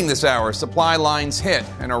 And leading this hour, supply lines hit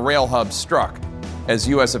and a rail hub struck, as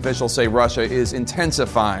U.S. officials say Russia is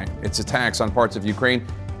intensifying its attacks on parts of Ukraine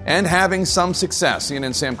and having some success.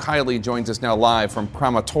 CNN's Sam Kiley joins us now live from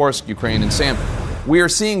Kramatorsk, Ukraine. And Sam, we are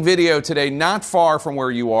seeing video today not far from where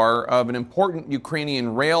you are of an important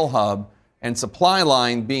Ukrainian rail hub and supply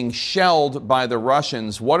line being shelled by the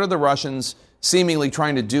Russians. What are the Russians seemingly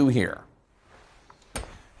trying to do here?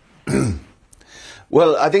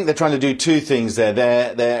 Well, I think they're trying to do two things there.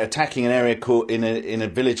 They're attacking an area called in a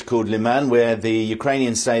village called Liman, where the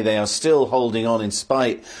Ukrainians say they are still holding on in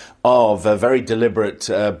spite of a very deliberate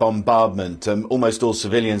bombardment. Almost all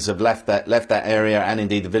civilians have left that area, and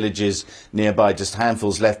indeed the villages nearby, just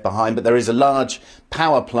handfuls left behind. But there is a large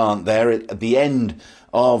power plant there at the end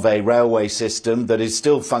of a railway system that is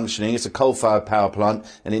still functioning. It's a coal-fired power plant,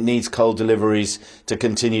 and it needs coal deliveries to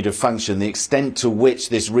continue to function. The extent to which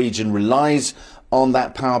this region relies on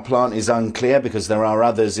that power plant is unclear because there are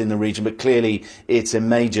others in the region, but clearly it's a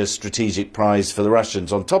major strategic prize for the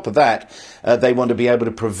Russians. On top of that, they want to be able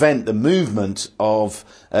to prevent the movement of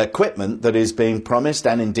equipment that is being promised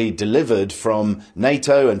and indeed delivered from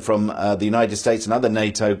NATO and from the United States and other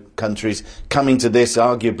NATO countries coming to this,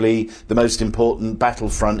 arguably the most important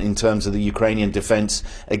battlefront in terms of the Ukrainian defense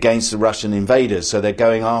against the Russian invaders. So they're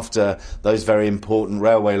going after those very important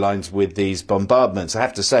railway lines with these bombardments. I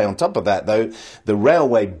have to say, on top of that, though, the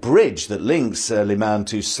railway bridge that links Liman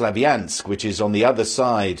to Slavyansk, which is on the other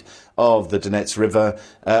side of the Donetsk River,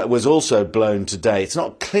 was also blown today. It's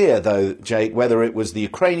not clear, though, Jake, whether it was the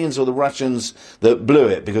Ukrainians or the Russians that blew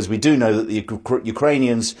it, because we do know that the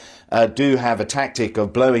Ukrainians do have a tactic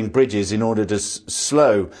of blowing bridges in order to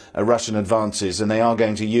slow Russian advances, and they are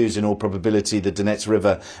going to use, in all probability, the Donetsk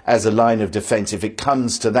River as a line of defence if it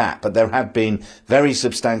comes to that. But there have been very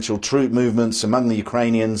substantial troop movements among the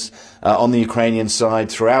Ukrainians on the Ukrainian side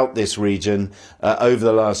throughout this region over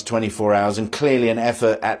the last 24 hours, and clearly an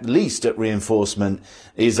effort at least increased reinforcement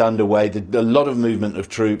is underway. A lot of movement of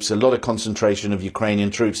troops, a lot of concentration of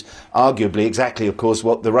Ukrainian troops, arguably exactly, of course,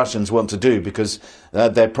 what the Russians want to do, because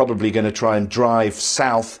they're probably going to try and drive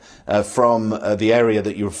south from the area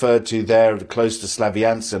that you referred to there, close to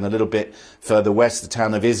Slavyansk, and a little bit further west, the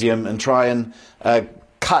town of Izium, and try and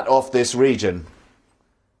cut off this region.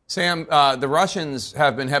 Sam, the Russians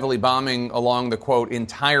have been heavily bombing along the, quote,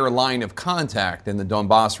 entire line of contact in the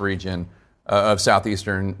Donbass region of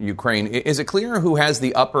southeastern Ukraine. Is it clear who has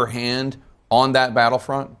the upper hand on that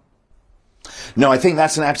battlefront? No, I think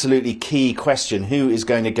that's an absolutely key question. Who is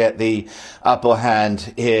going to get the upper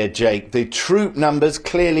hand here, Jake? The troop numbers,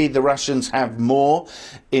 clearly the Russians have more.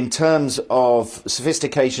 In terms of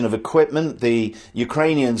sophistication of equipment, the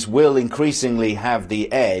Ukrainians will increasingly have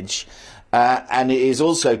the edge. And it is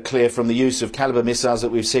also clear from the use of Caliber missiles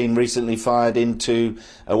that we've seen recently fired into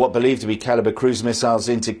what believed to be Caliber cruise missiles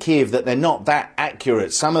into Kiev that they're not that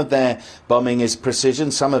accurate. Some of their bombing is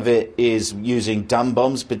precision. Some of it is using dumb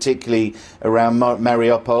bombs, particularly around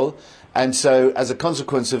Mariupol. And so as a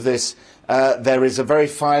consequence of this, there is a very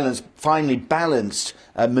finely balanced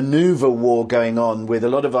maneuver war going on with a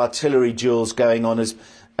lot of artillery duels going on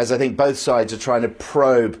as I think both sides are trying to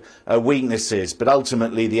probe weaknesses. But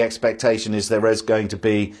ultimately, the expectation is there is going to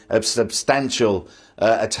be a substantial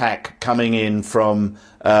attack coming in from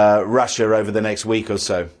Russia over the next week or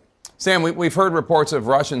so. Sam, we've heard reports of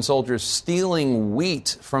Russian soldiers stealing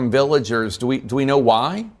wheat from villagers. Do we know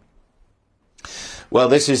why? Well,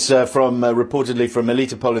 this is reportedly from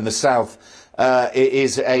Melitopol in the south. It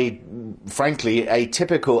is frankly, a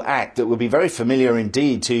typical act that would be very familiar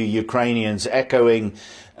indeed to Ukrainians, echoing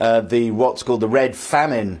what's called the Red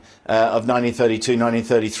Famine of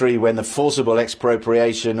 1932-1933, when the forcible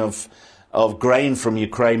expropriation of grain from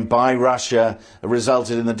Ukraine by Russia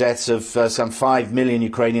resulted in the deaths of some 5 million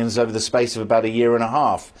Ukrainians over the space of about a year and a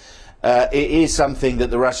half. It is something that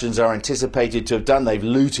the Russians are anticipated to have done. They've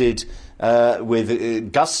looted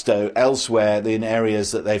with gusto elsewhere in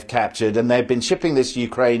areas that they've captured, and they've been shipping this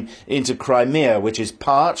Ukraine into Crimea, which is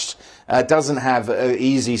parched, doesn't have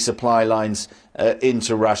easy supply lines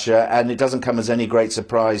into Russia, and it doesn't come as any great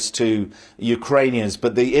surprise to Ukrainians.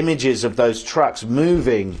 But the images of those trucks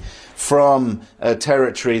moving from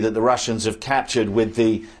territory that the Russians have captured with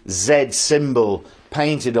the Z symbol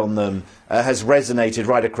painted on them has resonated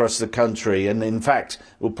right across the country, and in fact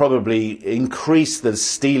will probably increase the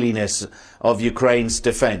steeliness of Ukraine's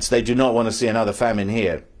defense. They do not want to see another famine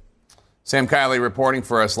here. Sam Kiley reporting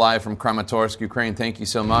for us live from Kramatorsk, Ukraine. Thank you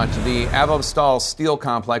so much. The Azovstal steel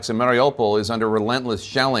complex in Mariupol is under relentless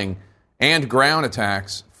shelling and ground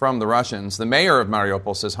attacks from the Russians. The mayor of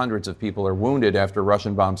Mariupol says hundreds of people are wounded after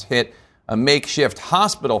Russian bombs hit a makeshift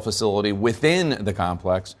hospital facility within the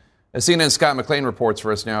complex. As CNN's Scott McLean reports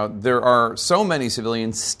for us now, there are so many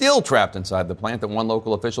civilians still trapped inside the plant that one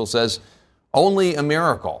local official says only a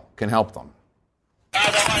miracle can help them.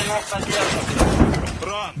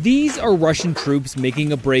 These are Russian troops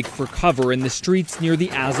making a break for cover in the streets near the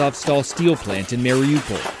Azovstal steel plant in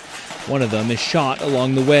Mariupol. One of them is shot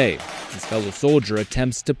along the way. His fellow soldier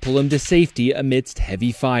attempts to pull him to safety amidst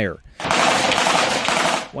heavy fire.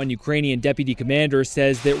 One Ukrainian deputy commander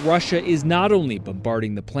says that Russia is not only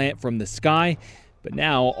bombarding the plant from the sky, but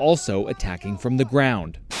now also attacking from the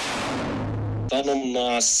ground.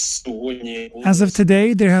 As of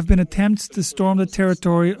today, there have been attempts to storm the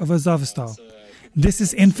territory of Azovstal. This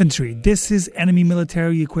is infantry. This is enemy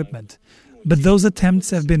military equipment. But those attempts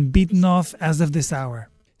have been beaten off as of this hour.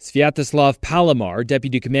 Sviatoslav Palomar,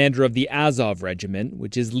 deputy commander of the Azov regiment,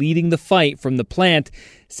 which is leading the fight from the plant,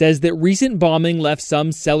 says that recent bombing left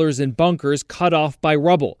some cellars and bunkers cut off by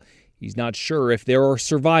rubble. He's not sure if there are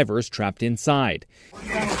survivors trapped inside.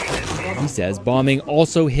 He says bombing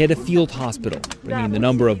also hit a field hospital, bringing the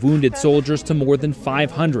number of wounded soldiers to more than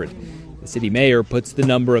 500. The city mayor puts the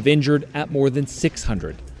number of injured at more than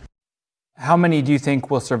 600. How many do you think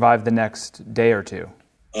will survive the next day or two?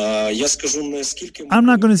 I'm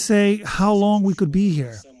not going to say how long we could be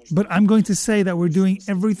here, but I'm going to say that we're doing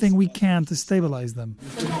everything we can to stabilize them.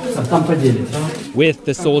 With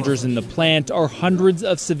the soldiers in the plant are hundreds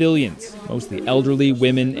of civilians, mostly elderly,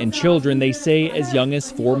 women, and children, they say as young as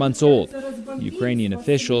 4 months old. Ukrainian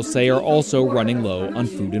officials say are also running low on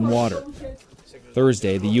food and water.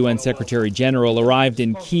 Thursday, the UN Secretary General arrived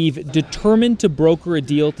in Kyiv determined to broker a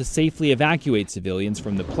deal to safely evacuate civilians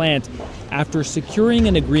from the plant after securing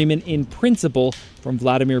an agreement in principle from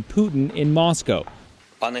Vladimir Putin in Moscow.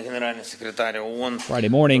 Friday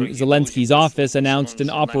morning, Zelensky's office announced an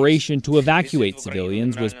operation to evacuate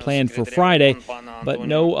civilians was planned for Friday, but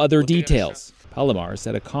no other details. Palomar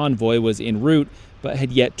said a convoy was en route but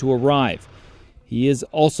had yet to arrive. He is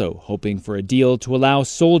also hoping for a deal to allow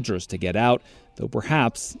soldiers to get out, though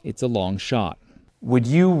perhaps it's a long shot. Would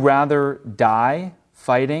you rather die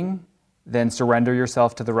fighting than surrender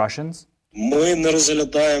yourself to the Russians? We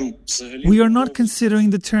are not considering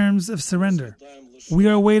the terms of surrender. We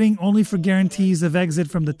are waiting only for guarantees of exit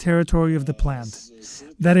from the territory of the plant.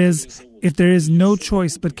 That is, if there is no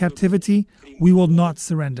choice but captivity, we will not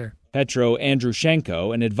surrender. Petro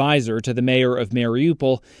Andrushenko, an advisor to the mayor of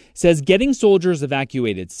Mariupol, says getting soldiers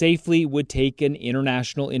evacuated safely would take an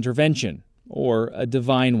international intervention, or a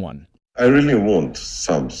divine one. I really want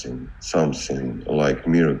something like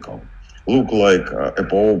miracle. Look like a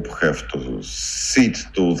pope have to sit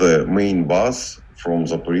to the main bus from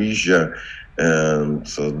Zaporizhia and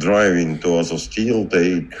driving to Azovstal,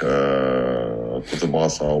 take to the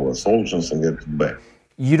bus our soldiers and get back.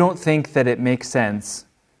 You don't think that it makes sense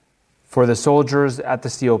for the soldiers at the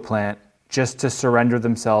steel plant just to surrender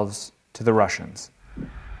themselves to the Russians?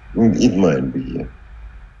 It might be, yeah.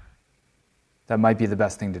 That might be the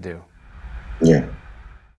best thing to do. Yeah.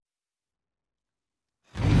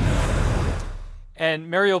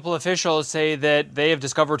 And Mariupol officials say that they have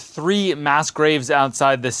discovered 3 mass graves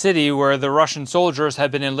outside the city where the Russian soldiers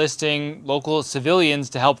have been enlisting local civilians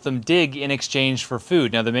to help them dig in exchange for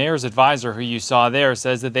food. Now, the mayor's advisor, who you saw there,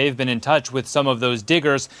 says that they've been in touch with some of those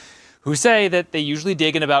diggers who say that they usually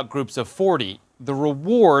dig in about groups of 40. The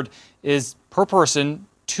reward is, per person,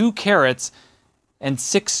 2 carrots and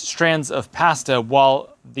 6 strands of pasta,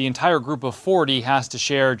 while the entire group of 40 has to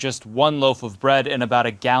share just 1 loaf of bread and about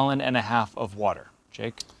 1.5 gallons of water.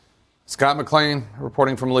 Jake? Scott McLean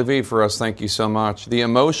reporting from Lviv for us. Thank you so much. The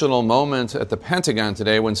emotional moment at the Pentagon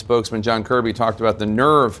today when spokesman John Kirby talked about the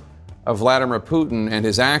nerve of Vladimir Putin and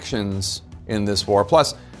his actions in this war.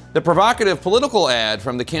 Plus, the provocative political ad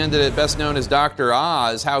from the candidate best known as Dr.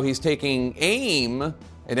 Oz, how he's taking aim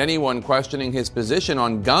at anyone questioning his position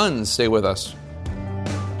on guns. Stay with us.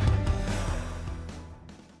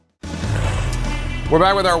 We're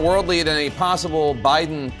back with our world lead and a possible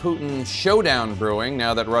Biden-Putin showdown brewing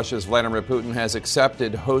now that Russia's Vladimir Putin has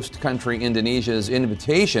accepted host country Indonesia's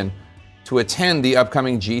invitation to attend the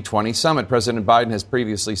upcoming G20 summit. President Biden has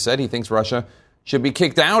previously said he thinks Russia should be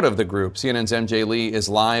kicked out of the group. CNN's MJ Lee is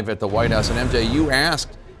live at the White House. And MJ, you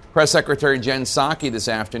asked Press Secretary Jen Psaki this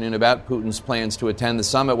afternoon about Putin's plans to attend the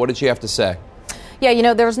summit. What did she have to say?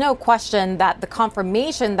 Yeah, there's no question that the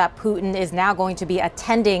confirmation that Putin is now going to be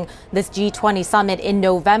attending this G20 summit in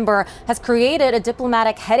November has created a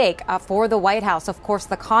diplomatic headache for the White House. Of course,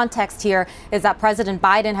 the context here is that President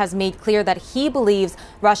Biden has made clear that he believes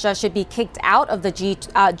Russia should be kicked out of the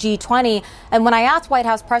G20. And when I asked White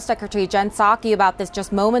House Press Secretary Jen Psaki about this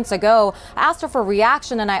just moments ago, I asked her for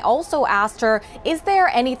reaction, and I also asked her, is there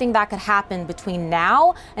anything that could happen between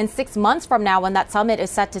now and 6 months from now when that summit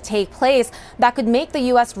is set to take place that could make the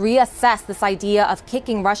U.S. reassess this idea of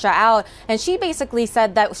kicking Russia out? And she basically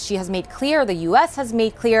said that she has made clear, the U.S. has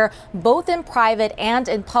made clear, both in private and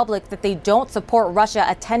in public, that they don't support Russia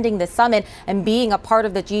attending the summit and being a part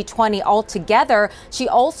of the G20 altogether. She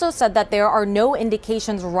also said that there are no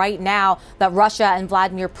indications right now that Russia and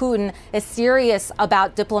Vladimir Putin is serious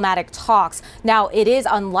about diplomatic talks. Now, it is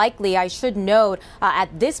unlikely, I should note,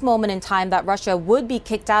 at this moment in time that Russia would be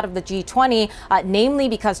kicked out of the G20, namely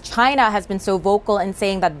because China has been so vocal in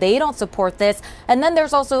saying that they don't support this. And then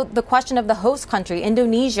there's also the question of the host country,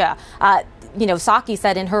 Indonesia. Psaki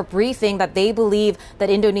said in her briefing that they believe that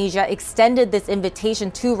Indonesia extended this invitation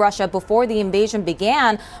to Russia before the invasion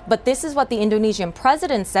began. But this is what the Indonesian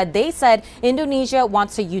president said. They said Indonesia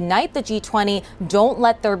wants to unite the G20. Don't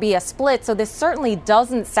let there be a split. So this certainly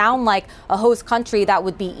doesn't sound like a host country that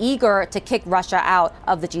would be eager to kick Russia out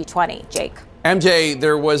of the G20. Jake? MJ,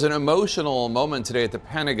 there was an emotional moment today at the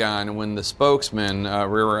Pentagon when the spokesman,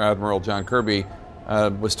 Rear Admiral John Kirby,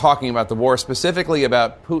 was talking about the war, specifically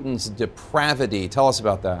about Putin's depravity. Tell us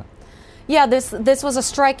about that. Yeah, this was a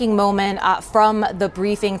striking moment from the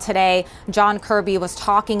briefing today. John Kirby was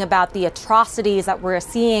talking about the atrocities that we're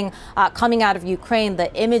seeing coming out of Ukraine,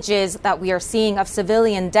 the images that we are seeing of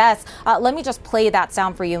civilian deaths. Let me just play that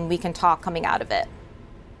sound for you and we can talk coming out of it.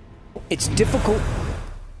 It's difficult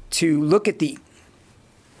to look at the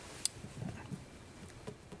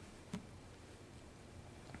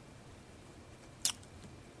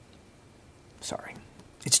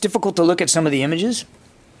It's difficult to look at some of the images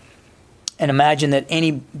and imagine that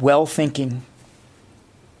any well-thinking,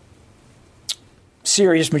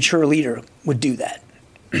 serious, mature leader would do that.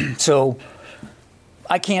 So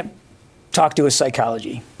I can't talk to his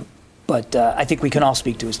psychology, but I think we can all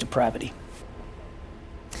speak to his depravity.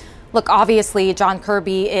 Look, obviously, John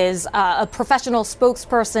Kirby is a professional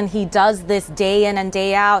spokesperson. He does this day in and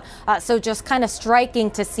day out. So just kind of striking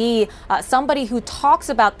to see somebody who talks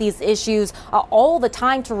about these issues all the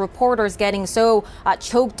time to reporters getting so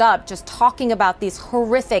choked up, just talking about these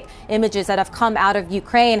horrific images that have come out of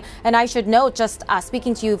Ukraine. And I should note, just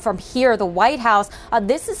speaking to you from here, the White House,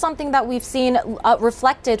 this is something that we've seen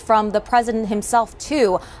reflected from the president himself,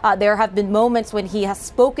 too. There have been moments when he has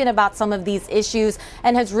spoken about some of these issues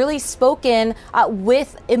and has really spoken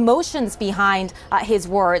with emotions behind his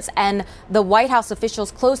words. And the White House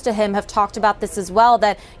officials close to him have talked about this as well,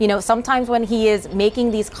 that, you know, sometimes when he is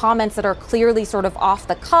making these comments that are clearly sort of off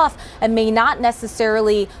the cuff and may not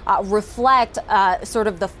necessarily reflect sort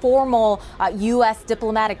of the formal U.S.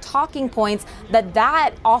 diplomatic talking points,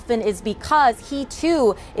 that often is because he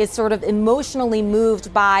too is sort of emotionally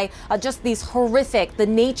moved by just these horrific, the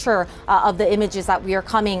nature of the images that we are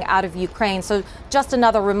coming out of Ukraine. So just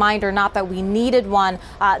another reminder, not that we needed one,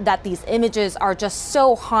 that these images are just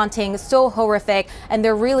so haunting, so horrific, and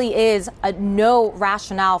there really is no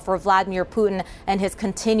rationale for Vladimir Putin and his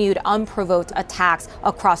continued unprovoked attacks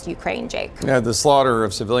across Ukraine, Jake. Yeah, the slaughter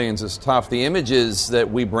of civilians is tough. The images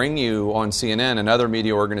that we bring you on CNN and other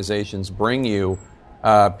media organizations bring you,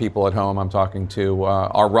 people at home I'm talking to,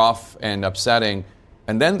 are rough and upsetting.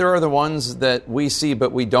 And then there are the ones that we see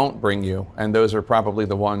but we don't bring you, and those are probably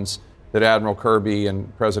the ones that Admiral Kirby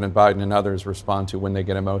and President Biden and others respond to when they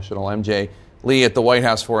get emotional. MJ Lee at the White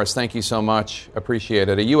House for us. Thank you so much. Appreciate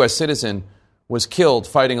it. A U.S. citizen was killed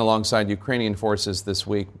fighting alongside Ukrainian forces this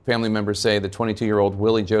week. Family members say the 22-year-old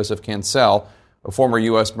Willie Joseph Cancel, a former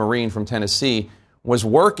U.S. Marine from Tennessee, was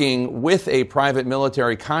working with a private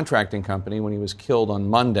military contracting company when he was killed on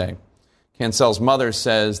Monday. Cancel's mother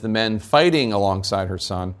says the men fighting alongside her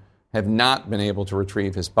son have not been able to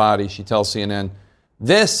retrieve his body. She tells CNN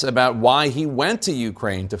this about why he went to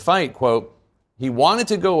Ukraine to fight. Quote, he wanted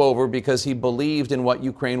to go over because he believed in what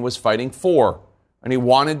Ukraine was fighting for, and he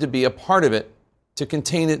wanted to be a part of it, to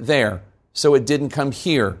contain it there, so it didn't come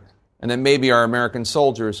here, and that maybe our American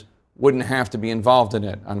soldiers wouldn't have to be involved in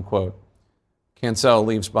it, unquote. Cancel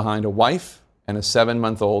leaves behind a wife and a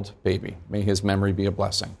 7-month-old baby. May his memory be a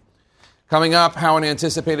blessing. Coming up, how an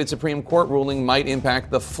anticipated Supreme Court ruling might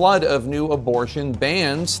impact the flood of new abortion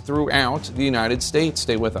bans throughout the United States.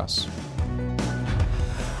 Stay with us.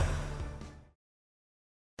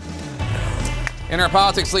 In our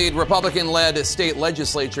politics lead, Republican-led state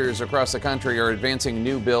legislatures across the country are advancing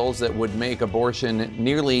new bills that would make abortion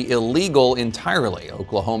nearly illegal entirely.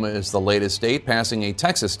 Oklahoma is the latest state, passing a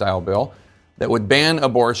Texas-style bill that would ban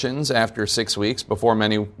abortions after 6 weeks before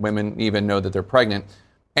many women even know that they're pregnant.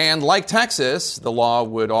 And like Texas, the law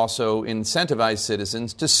would also incentivize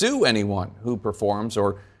citizens to sue anyone who performs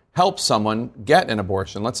or helps someone get an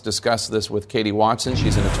abortion. Let's discuss this with Katie Watson.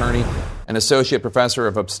 She's an attorney and associate professor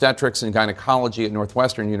of obstetrics and gynecology at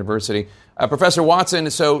Northwestern University. Professor Watson,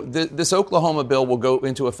 so this Oklahoma bill will go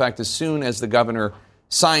into effect as soon as the governor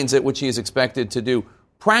signs it, which he is expected to do.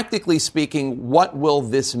 Practically speaking, what will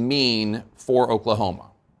this mean for Oklahoma?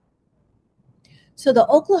 So the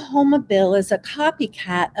Oklahoma bill is a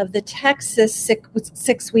copycat of the Texas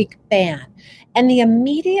six-week ban. And the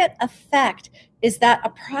immediate effect is that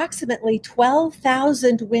approximately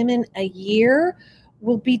 12,000 women a year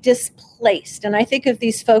will be displaced. And I think of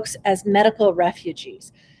these folks as medical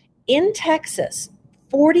refugees. In Texas,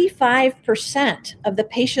 45% of the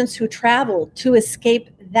patients who traveled to escape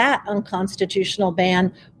that unconstitutional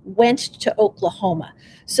ban went to Oklahoma.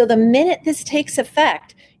 So the minute this takes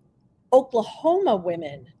effect, Oklahoma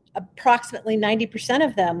women, approximately 90%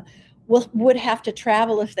 of them, would have to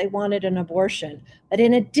travel if they wanted an abortion. But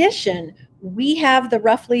in addition, we have the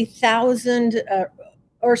roughly 1,000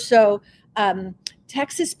 or so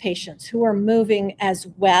Texas patients who are moving as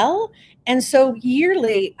well. And so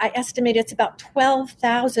yearly, I estimate it's about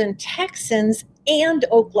 12,000 Texans and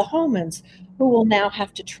Oklahomans who will now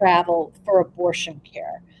have to travel for abortion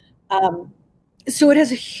care. So it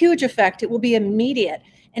has a huge effect. It will be immediate.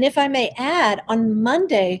 And if I may add, on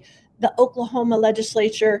Monday, the Oklahoma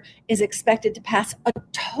legislature is expected to pass a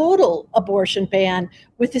total abortion ban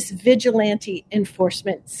with this vigilante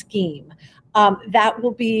enforcement scheme. That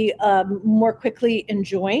will be more quickly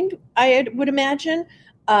enjoined, I would imagine,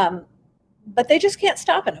 but they just can't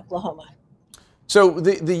stop in Oklahoma. So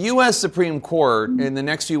the U.S. Supreme Court, in the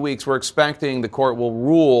next few weeks, we're expecting the court will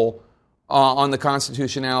rule on the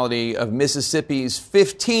constitutionality of Mississippi's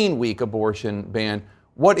 15-week abortion ban.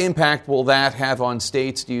 What impact will that have on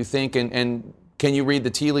states, do you think? And can you read the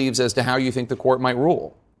tea leaves as to how you think the court might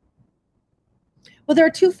rule? Well, there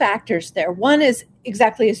are two factors there. One is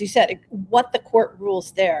exactly as you said, what the court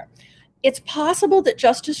rules there. It's possible that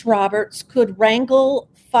Justice Roberts could wrangle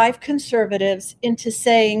 5 conservatives into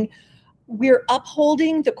saying, we're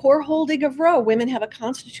upholding the core holding of Roe. Women have a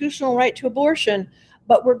constitutional right to abortion,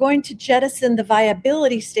 but we're going to jettison the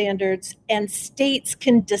viability standards, and states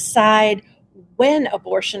can decide when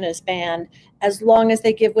abortion is banned as long as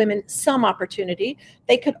they give women some opportunity.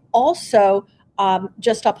 They could also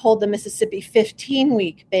just uphold the Mississippi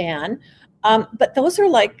 15-week ban. But those are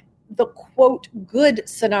like the, quote, good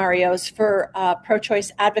scenarios for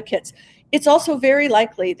pro-choice advocates. It's also very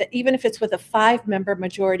likely that even if it's with a 5-member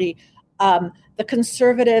majority, the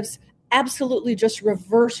conservatives absolutely just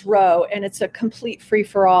reverse Roe, and it's a complete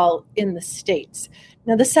free-for-all in the states.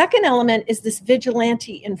 Now, the second element is this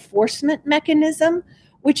vigilante enforcement mechanism,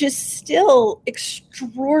 which is still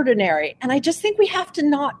extraordinary. And I just think we have to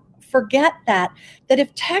not forget that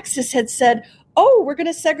if Texas had said, oh, we're going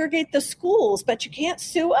to segregate the schools, but you can't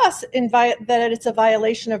sue us that it's a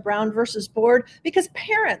violation of Brown versus Board, because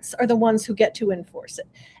parents are the ones who get to enforce it.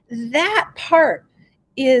 That part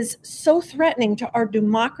is so threatening to our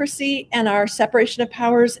democracy and our separation of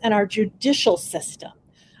powers and our judicial system.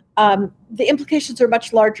 The implications are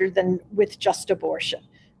much larger than with just abortion.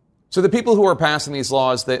 So the people who are passing these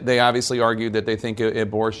laws, they obviously argue that they think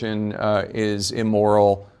abortion is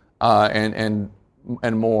immoral and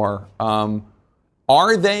more.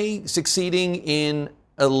 Are they succeeding in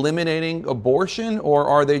eliminating abortion, or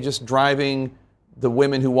are they just driving the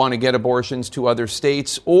women who want to get abortions to other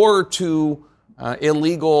states or to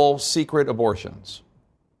illegal secret abortions?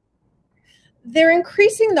 They're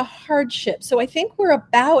increasing the hardship. So I think we're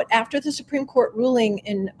about, after the Supreme Court ruling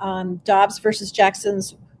in Dobbs versus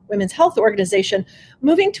Jackson's Women's Health Organization,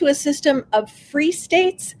 moving to a system of free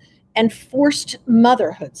states and forced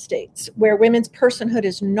motherhood states, where women's personhood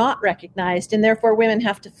is not recognized, and therefore women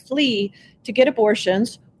have to flee to get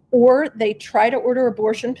abortions, or they try to order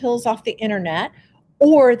abortion pills off the internet,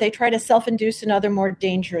 or they try to self-induce in other more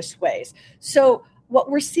dangerous ways. So what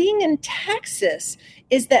we're seeing in Texas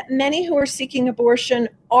is that many who are seeking abortion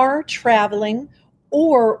are traveling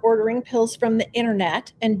or ordering pills from the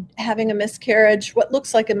internet and having a miscarriage, what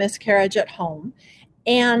looks like a miscarriage at home.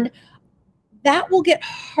 And that will get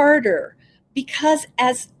harder because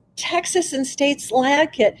as Texas and states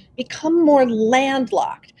like it become more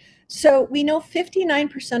landlocked. So we know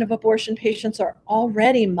 59% of abortion patients are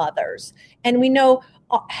already mothers, and we know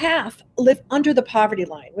half live under the poverty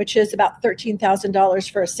line, which is about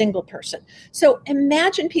 $13,000 for a single person. So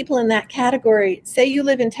imagine people in that category. Say you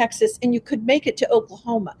live in Texas and you could make it to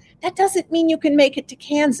Oklahoma. That doesn't mean you can make it to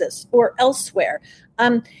Kansas or elsewhere.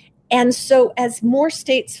 And so as more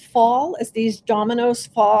states fall, as these dominoes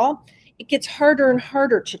fall, it gets harder and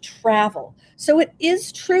harder to travel. So it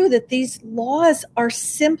is true that these laws are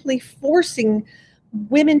simply forcing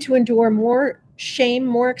women to endure more shame,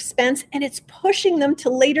 more expense, and it's pushing them to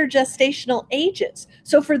later gestational ages.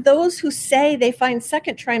 So for those who say they find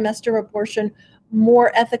second trimester abortion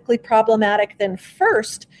more ethically problematic than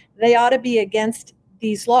first, they ought to be against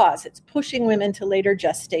these laws. It's pushing women to later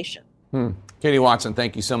gestation. Katie Watson,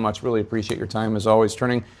 thank you so much. Really appreciate your time as always.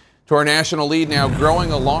 Turning to our national lead now,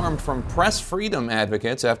 growing alarm from press freedom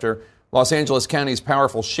advocates after Los Angeles County's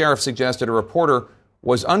powerful sheriff suggested a reporter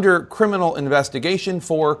was under criminal investigation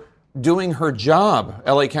for doing her job.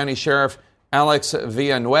 LA County Sheriff Alex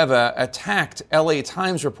Villanueva attacked LA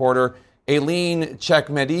Times reporter Aileen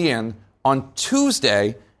Chekmedian on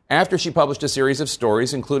Tuesday after she published a series of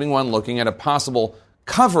stories, including one looking at a possible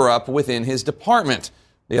cover-up within his department.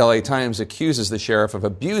 The LA Times accuses the sheriff of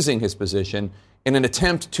abusing his position in an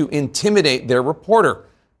attempt to intimidate their reporter.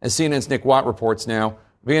 As CNN's Nick Watt reports now,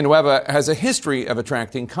 Villanueva has a history of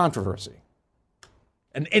attracting controversy.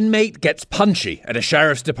 An inmate gets punchy at a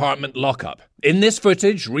sheriff's department lockup. In this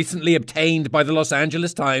footage, recently obtained by the Los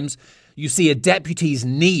Angeles Times, you see a deputy's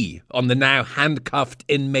knee on the now handcuffed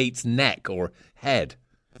inmate's neck or head.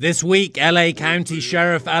 This week, LA County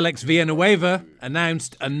Sheriff Alex Villanueva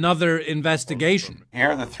announced another investigation. Here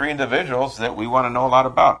are the 3 individuals that we want to know a lot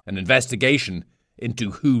about. An investigation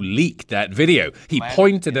into who leaked that video. He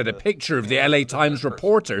pointed at a picture of the LA Times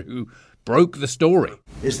reporter who broke the story.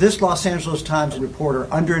 Is this Los Angeles Times reporter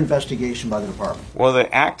under investigation by the department? Well,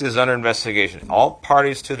 the act is under investigation. All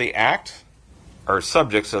parties to the act are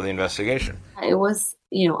subjects of the investigation. It was,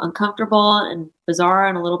 uncomfortable and bizarre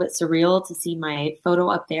and a little bit surreal to see my photo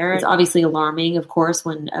up there. It's obviously alarming, of course,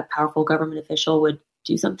 when a powerful government official would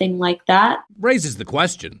do something like that. Raises the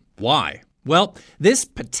question, why? Well, this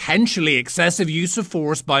potentially excessive use of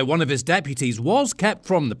force by one of his deputies was kept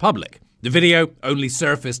from the public. The video only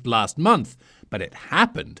surfaced last month, but it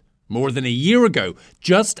happened more than a year ago,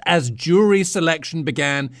 just as jury selection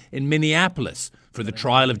began in Minneapolis for the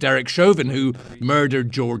trial of Derek Chauvin, who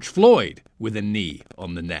murdered George Floyd with a knee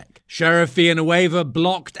on the neck. Sheriff Villanueva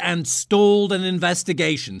blocked and stalled an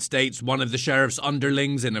investigation, states one of the sheriff's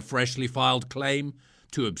underlings in a freshly filed claim,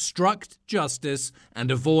 to obstruct justice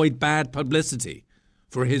and avoid bad publicity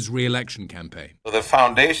for his re-election campaign. The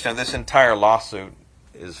foundation of this entire lawsuit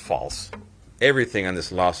is false. Everything on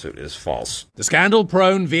this lawsuit is false. The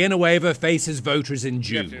scandal-prone Villanueva faces voters in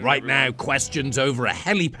June. Right now, questions over a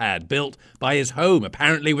helipad built by his home,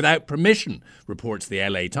 apparently without permission, reports the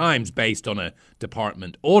LA Times, based on a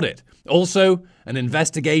department audit. Also, an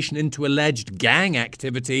investigation into alleged gang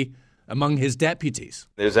activity among his deputies.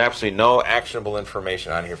 There's absolutely no actionable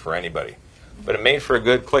information on here for anybody, but it made for a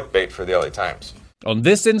good clickbait for the LA Times. On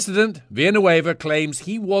this incident, Villanueva claims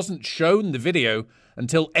he wasn't shown the video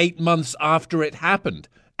until 8 months after it happened,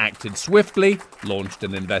 acted swiftly, launched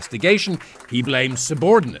an investigation. He blames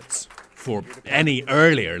subordinates for any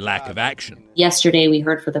earlier lack of action. Yesterday, we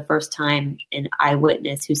heard for the first time an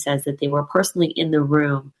eyewitness who says that they were personally in the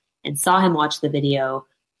room and saw him watch the video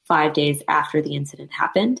 5 days after the incident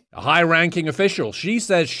happened. A high-ranking official, she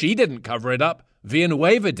says she didn't cover it up,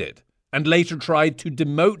 Villanueva did, and later tried to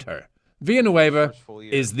demote her. Villanueva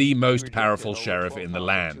is the most powerful sheriff in the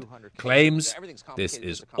land, claims this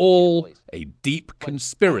is all a deep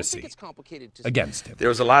conspiracy against him. There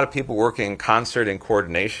was a lot of people working in concert and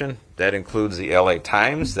coordination. That includes the LA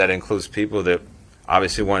Times. That includes people that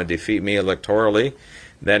obviously want to defeat me electorally.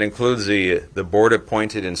 That includes the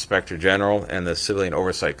board-appointed Inspector General and the Civilian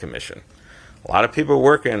Oversight Commission. A lot of people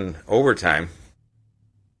working overtime.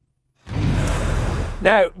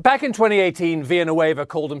 Now, back in 2018, Villanueva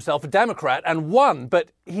called himself a Democrat and won, but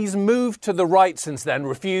he's moved to the right since then,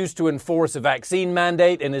 refused to enforce a vaccine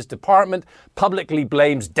mandate in his department, publicly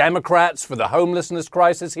blames Democrats for the homelessness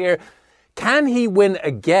crisis here. Can he win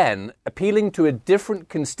again, appealing to a different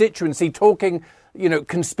constituency, talking,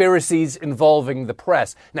 conspiracies involving the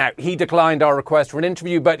press? Now, he declined our request for an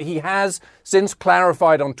interview, but he has since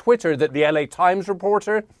clarified on Twitter that the LA Times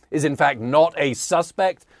reporter is in fact not a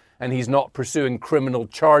suspect, and he's not pursuing criminal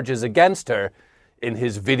charges against her in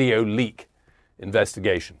his video leak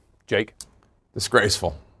investigation. Jake?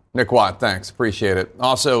 Disgraceful. Nick Watt, thanks. Appreciate it.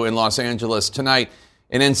 Also in Los Angeles tonight,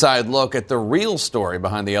 an inside look at the real story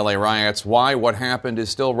behind the LA riots, why what happened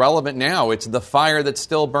is still relevant now. It's the fire that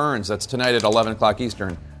still burns. That's tonight at 11 o'clock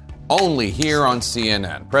Eastern, only here on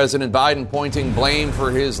CNN. President Biden pointing blame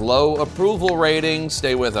for his low approval rating.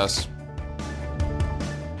 Stay with us.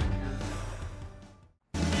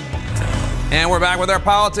 And we're back with our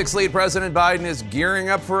politics lead. President Biden is gearing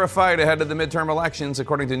up for a fight ahead of the midterm elections.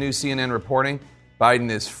 According to new CNN reporting,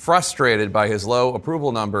 Biden is frustrated by his low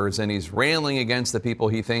approval numbers, and he's railing against the people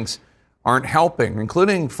he thinks aren't helping,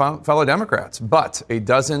 including fellow Democrats. But a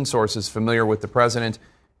dozen sources familiar with the president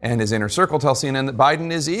and his inner circle tell CNN that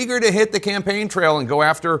Biden is eager to hit the campaign trail and go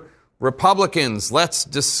after Republicans. Let's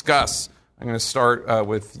discuss. I'm going to start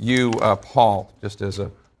with you, Paul, just as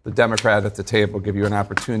the Democrat at the table, give you an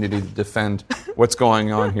opportunity to defend what's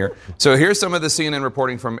going on here. So here's some of the CNN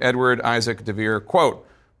reporting from Edward Isaac DeVere. Quote,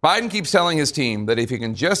 Biden keeps telling his team that if he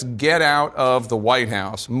can just get out of the White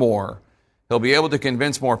House more, he'll be able to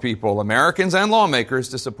convince more people, Americans and lawmakers,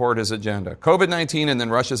 to support his agenda. COVID-19 and then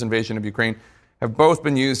Russia's invasion of Ukraine have both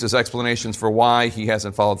been used as explanations for why he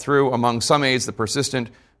hasn't followed through. Among some aides, the persistent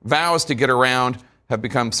vows to get around have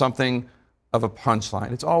become something of a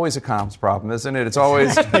punchline. It's always a comms problem, isn't it? It's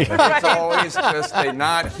always just a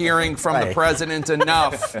not hearing from the president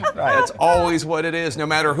enough. That's always what it is, no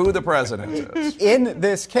matter who the president is. In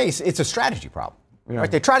this case, it's a strategy problem. Yeah.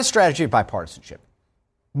 Right? They tried a strategy of bipartisanship.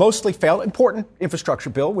 Mostly failed. Important infrastructure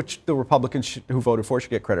bill, which the Republicans who voted for should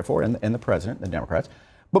get credit for, and the president, the Democrats.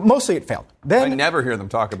 But mostly it failed. Then, I never hear them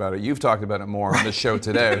talk about it. You've talked about it more on this show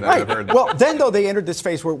today than right. I've heard. Well, then, though, they entered this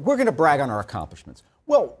phase where we're going to brag on our accomplishments.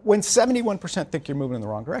 Well, when 71% think you're moving in the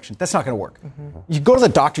wrong direction, that's not going to work. Mm-hmm. You go to the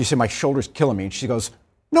doctor, you say, my shoulder's killing me, and she goes,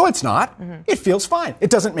 no, it's not. Mm-hmm. It feels fine. It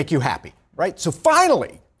doesn't make you happy, right? So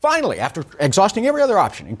finally, after exhausting every other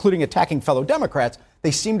option, including attacking fellow Democrats,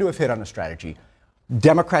 they seem to have hit on a strategy.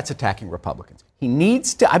 Democrats attacking Republicans. He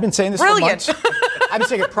needs to, I've been saying this for months. I've been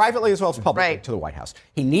saying it privately as well as publicly to the White House.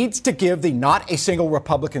 He needs to give the not a single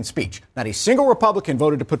Republican speech. Not a single Republican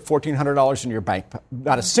voted to put $1,400 in your bank.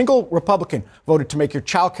 Not a single Republican voted to make your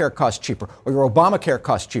child care costs cheaper or your Obamacare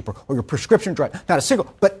costs cheaper or your prescription drug. Not a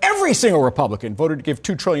single. But every single Republican voted to give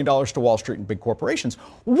 $2 trillion to Wall Street and big corporations.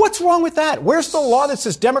 What's wrong with that? Where's the law that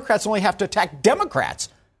says Democrats only have to attack Democrats?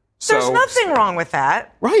 There's nothing wrong with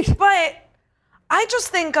that. Right. But I just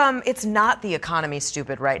think it's not the economy,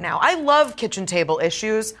 stupid, right now. I love kitchen table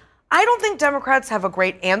issues. I don't think Democrats have a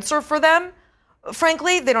great answer for them,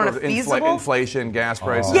 frankly. They don't have feasible. Inflation, gas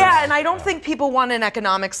prices. Yeah, and I don't think people want an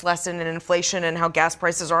economics lesson in inflation and how gas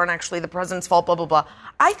prices aren't actually the president's fault, blah, blah, blah.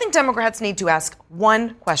 I think Democrats need to ask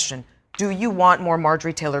one question. Do you want more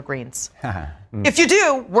Marjorie Taylor Greenes? If you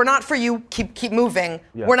do, we're not for you. Keep moving.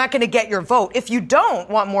 Yeah. We're not going to get your vote. If you don't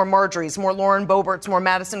want more Marjories, more Lauren Boeberts, more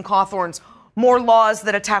Madison Cawthorns, more laws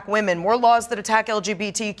that attack women, more laws that attack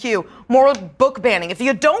LGBTQ, more book banning. If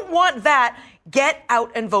you don't want that, get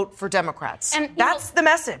out and vote for Democrats. And that's the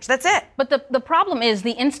message. That's it. But the problem is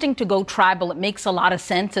the instinct to go tribal. It makes a lot of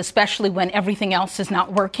sense, especially when everything else is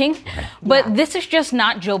not working. Right. But this is just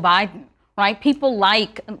not Joe Biden. Right? People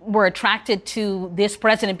were attracted to this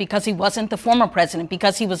president because he wasn't the former president,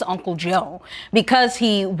 because he was Uncle Joe, because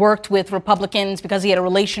he worked with Republicans, because he had a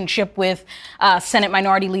relationship with Senate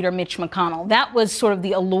Minority Leader Mitch McConnell. That was sort of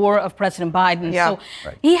the allure of President Biden. Yeah. So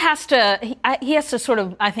he has to sort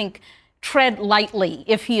of, I think, tread lightly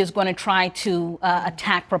if he is going to try to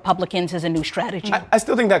attack Republicans as a new strategy. I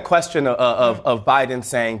still think that question of Biden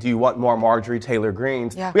saying, do you want more Marjorie Taylor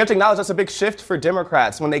Greenes? Yeah. We have to acknowledge that's a big shift for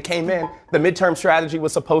Democrats. When they came in, the midterm strategy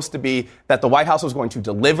was supposed to be that the White House was going to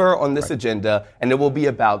deliver on this agenda, and it will be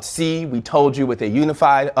about, we told you with a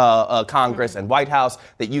unified Congress and White House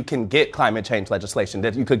that you can get climate change legislation,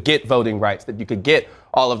 that you could get voting rights, that you could get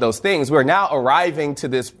all of those things. We're now arriving to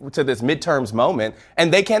this midterms moment,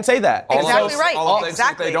 and they can't say that. Exactly right. All of those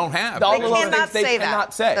things they don't have. They cannot say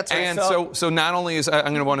that. That's right. And so not only is, I'm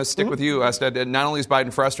going to want to stick with you, Stead, not only is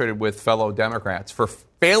Biden frustrated with fellow Democrats for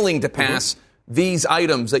failing to pass these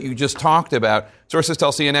items that you just talked about. Sources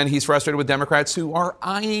tell CNN he's frustrated with Democrats who are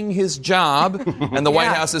eyeing his job. And the White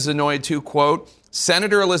House is annoyed too, quote,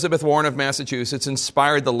 Senator Elizabeth Warren of Massachusetts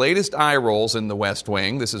inspired the latest eye rolls in the West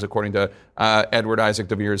Wing. This is according to Edward Isaac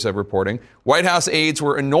DeVere's reporting. White House aides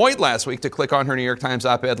were annoyed last week to click on her New York Times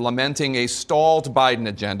op-ed lamenting a stalled Biden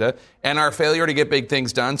agenda and our failure to get big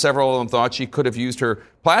things done. Several of them thought she could have used her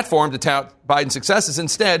platform to tout Biden's successes.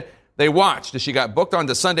 Instead, they watched as she got booked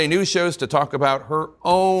onto Sunday news shows to talk about her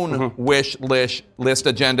own wish list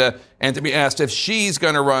agenda and to be asked if she's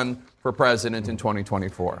going to run for president in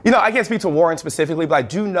 2024. I can't speak to Warren specifically, but I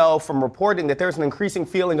do know from reporting that there's an increasing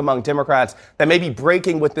feeling among Democrats that maybe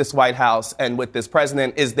breaking with this White House and with this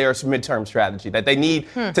president is their midterm strategy, that they need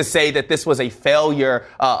to say that this was a failure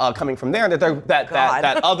coming from there, and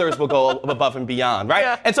that others will go above and beyond, right?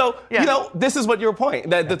 Yeah. And so, this is what your point,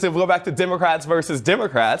 that to go back to Democrats versus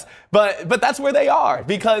Democrats, but that's where they are,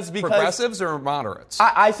 because progressives or moderates?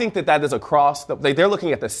 I think that is across, they're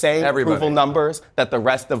looking at the same approval numbers that the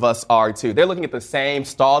rest of us are too. They're looking at the same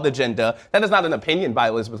stalled agenda. That is not an opinion by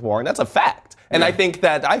Elizabeth Warren. That's a fact. And I think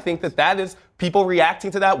that is people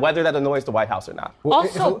reacting to that, whether that annoys the White House or not.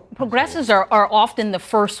 Also, progressives are often the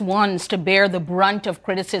first ones to bear the brunt of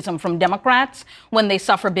criticism from Democrats when they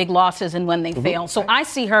suffer big losses and when they fail. So I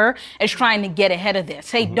see her as trying to get ahead of this.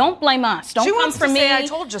 Hey, don't blame us. Don't come for me. Say, I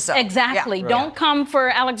told you so. Exactly. Yeah. Don't come for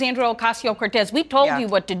Alexandria Ocasio-Cortez. We told you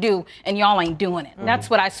what to do, and y'all ain't doing it. That's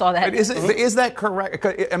what I saw that. Is that correct?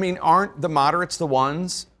 I mean, aren't the moderates the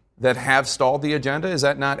ones that have stalled the agenda? Is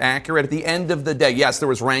that not accurate? At the end of the day, yes, there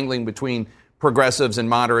was wrangling between progressives and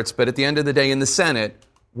moderates, but at the end of the day in the Senate,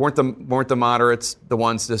 weren't the moderates the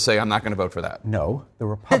ones to say, I'm not going to vote for that? No, the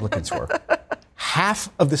Republicans were.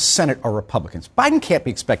 Half of the Senate are Republicans. Biden can't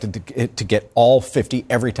be expected to get all 50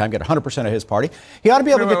 every time, get 100% of his party. He ought to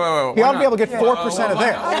be able to get 4% of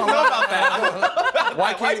theirs. I don't know about that.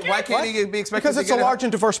 Why can't he be expected because to it's a large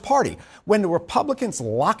and diverse party. When the Republicans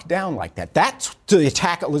lock down like that, that's to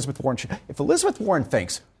attack Elizabeth Warren. If Elizabeth Warren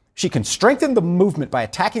thinks she can strengthen the movement by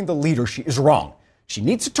attacking the leader, she is wrong. She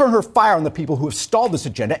needs to turn her fire on the people who have stalled this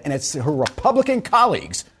agenda, and it's her Republican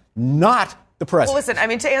colleagues, not the president. Well, listen, I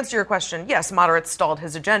mean, to answer your question, yes, moderates stalled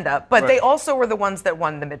his agenda, but they also were the ones that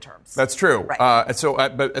won the midterms. That's true.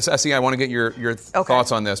 Right. But Essie, I want to get your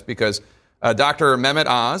thoughts on this because Dr. Mehmet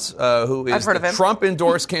Oz, who is the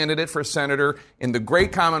Trump-endorsed candidate for senator in the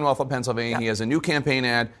great Commonwealth of Pennsylvania, he has a new campaign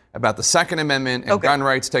ad about the Second Amendment and gun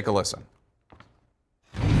rights. Take a listen.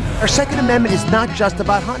 Our Second Amendment is not just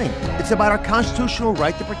about hunting. It's about our constitutional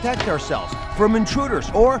right to protect ourselves from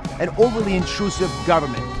intruders or an overly intrusive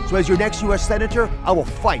government. So as your next U.S. Senator, I will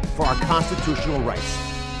fight for our constitutional rights.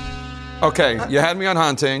 Okay, you had me on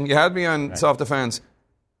hunting. You had me on self-defense.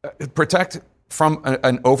 Protect from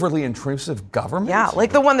an overly intrusive government? Yeah,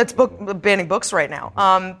 like the one that's banning books right now.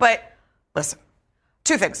 But listen.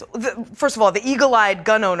 Two things. First of all, the eagle-eyed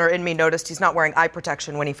gun owner in me noticed he's not wearing eye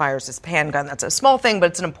protection when he fires his handgun. That's a small thing, but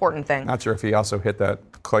it's an important thing. Not sure if he also hit that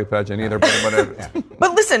clay pigeon either, but whatever.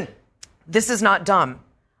 But listen, this is not dumb.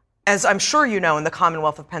 as I'm sure you know, in the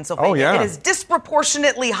Commonwealth of Pennsylvania, it is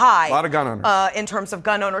disproportionately high. A lot of gun owners. In terms of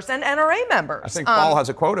gun owners and NRA members. I think Paul has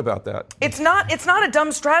a quote about that. It's not a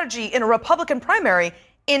dumb strategy in a Republican primary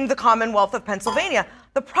in the Commonwealth of Pennsylvania.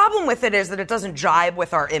 The problem with it is that it doesn't jibe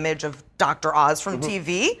with our image of Dr. Oz from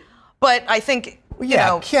TV. But I think,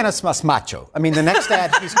 ¿Quién es más macho? I mean, the next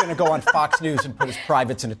ad, he's going to go on Fox News and put his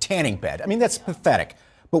privates in a tanning bed. I mean, that's pathetic.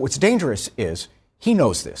 But what's dangerous is he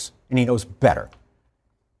knows this, and he knows better.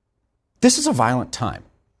 This is a violent time.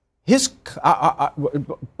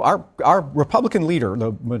 Our Republican leader,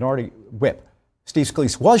 the minority whip, Steve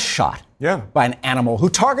Scalise, was shot by an animal who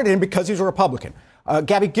targeted him because he's a Republican.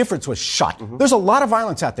 Gabby Giffords was shot. There's a lot of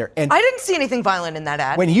violence out there. And I didn't see anything violent in that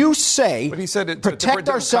ad. When you say but he said protect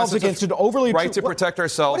ourselves against an overly right to protect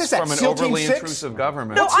ourselves from an overly intrusive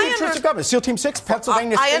government. No, intrusive government. SEAL Team 6,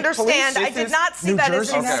 Pennsylvania State I understand. Police. I did not see that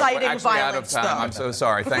as inciting violence. Out of time. I'm so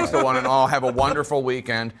sorry. Thanks to one and all. Have a wonderful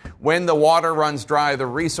weekend. When the water runs dry, the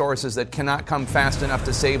resources that cannot come fast enough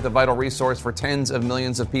to save the vital resource for tens of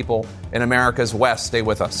millions of people in America's West. Stay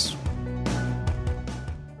with us.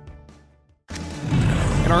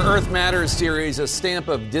 In our Earth Matters series, a stamp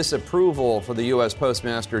of disapproval for the U.S.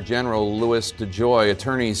 Postmaster General Louis DeJoy.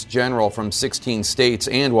 Attorneys general from 16 states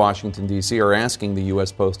and Washington, D.C. are asking the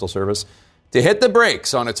U.S. Postal Service to hit the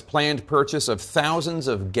brakes on its planned purchase of thousands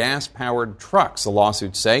of gas-powered trucks. The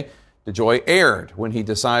lawsuits say DeJoy erred when he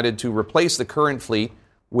decided to replace the current fleet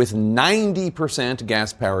with 90%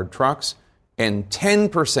 gas-powered trucks and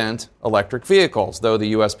 10% electric vehicles, though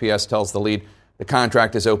the USPS tells the lead the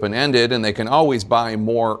contract is open-ended and they can always buy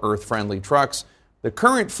more earth-friendly trucks. The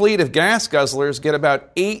current fleet of gas guzzlers get about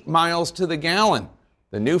 8 miles to the gallon.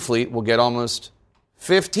 The new fleet will get almost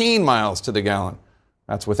 15 miles to the gallon.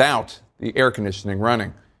 That's without the air conditioning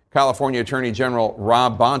running. California Attorney General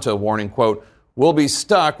Rob Bonta warning, quote, "We'll be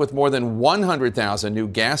stuck with more than 100,000 new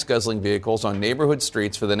gas-guzzling vehicles on neighborhood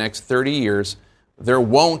streets for the next 30 years. There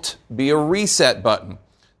won't be a reset button."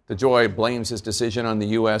 DeJoy blames his decision on the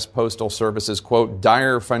U.S. Postal Service's, quote,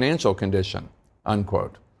 dire financial condition,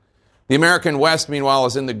 unquote. The American West, meanwhile,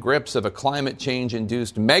 is in the grips of a climate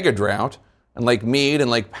change-induced mega drought, and Lake Mead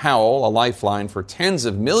and Lake Powell, a lifeline for tens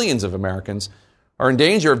of millions of Americans, are in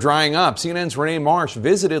danger of drying up. CNN's Renee Marsh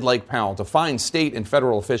visited Lake Powell to find state and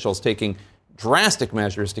federal officials taking drastic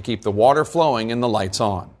measures to keep the water flowing and the lights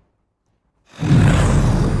on.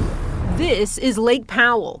 This is Lake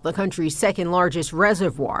Powell, the country's second largest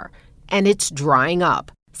reservoir, and it's drying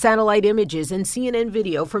up. Satellite images and CNN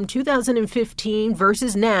video from 2015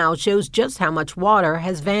 versus now shows just how much water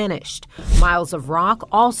has vanished. Miles of rock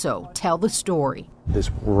also tell the story.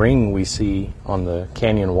 This ring we see on the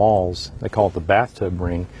canyon walls, they call it the bathtub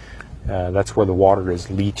ring. That's where the water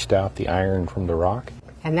has leached out the iron from the rock.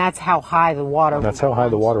 And that's how high the water was. That's how high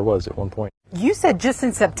the water was at one point. You said just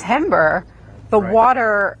in September, the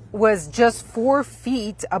water was just 4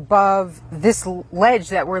 feet above this ledge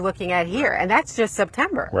that we're looking at here, and that's just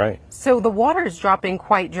September. Right. So the water is dropping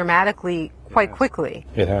quite dramatically, quite quickly.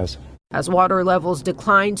 It has. As water levels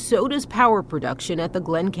decline, so does power production at the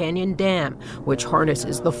Glen Canyon Dam, which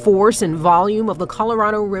harnesses the force and volume of the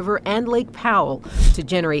Colorado River and Lake Powell to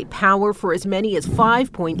generate power for as many as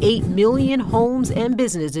 5.8 million homes and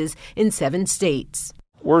businesses in 7 states.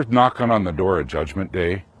 We're knocking on the door of Judgment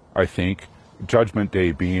Day, I think. Judgment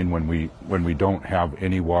Day being when we don't have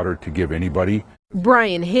any water to give anybody.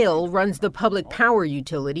 Brian Hill runs the public power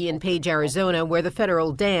utility in Page, Arizona, where the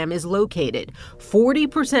federal dam is located.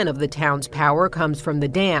 40% of the town's power comes from the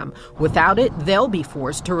dam. Without it, they'll be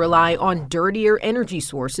forced to rely on dirtier energy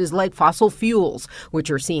sources like fossil fuels,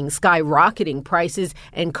 which are seeing skyrocketing prices,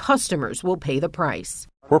 and customers will pay the price.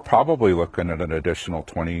 We're probably looking at an additional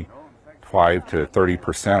 25 to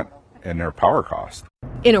 30% in their power cost.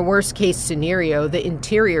 In a worst-case scenario, the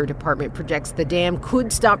Interior Department projects the dam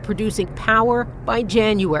could stop producing power by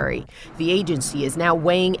January. The agency is now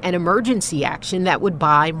weighing an emergency action that would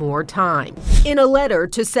buy more time. In a letter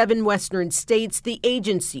to 7 western states, the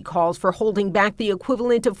agency calls for holding back the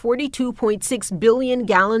equivalent of 42.6 billion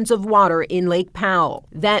gallons of water in Lake Powell.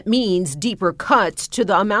 That means deeper cuts to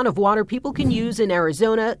the amount of water people can use in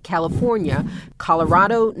Arizona, California,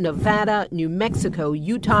 Colorado, Nevada, New Mexico,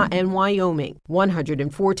 Utah, and Wyoming.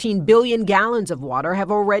 114 billion gallons of water have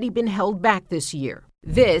already been held back this year.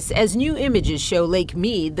 This, as new images show Lake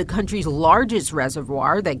Mead, the country's largest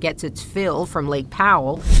reservoir that gets its fill from Lake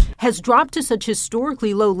Powell, has dropped to such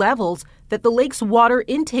historically low levels that the lake's water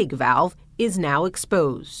intake valve is now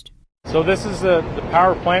exposed. So this is the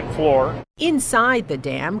power plant floor. Inside the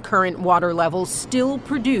dam, current water levels still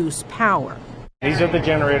produce power. These are the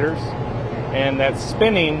generators, and that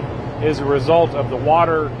spinning is a result of the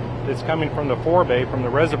water that's coming from the forebay, from the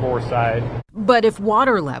reservoir side. But if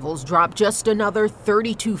water levels drop just another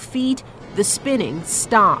 32 feet, the spinning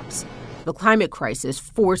stops. The climate crisis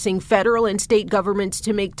forcing federal and state governments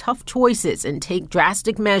to make tough choices and take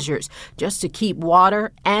drastic measures just to keep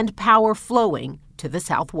water and power flowing to the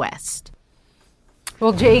Southwest.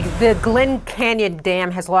 Well, Jake, the Glen Canyon Dam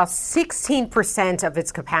has lost 16% of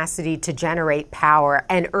its capacity to generate power.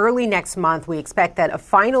 And early next month, we expect that a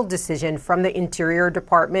final decision from the Interior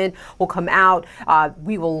Department will come out.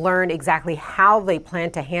 We will learn exactly how they plan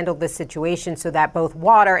to handle this situation so that both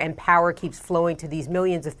water and power keeps flowing to these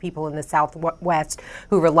millions of people in the Southwest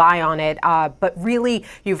who rely on it. But really,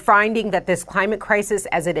 you're finding that this climate crisis,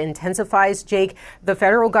 as it intensifies, Jake, the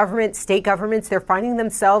federal government, state governments, they're finding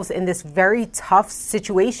themselves in this very tough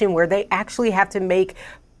situation where they actually have to make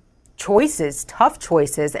choices, tough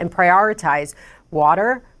choices, and prioritize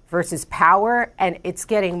water versus power. And it's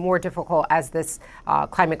getting more difficult as this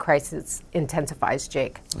climate crisis intensifies,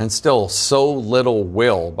 Jake. And still so little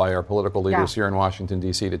will by our political leaders here in Washington,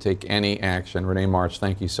 D.C. to take any action. Renee March,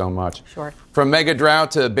 thank you so much. Sure. From mega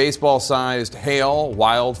drought to baseball-sized hail,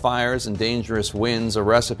 wildfires, and dangerous winds, a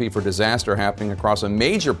recipe for disaster happening across a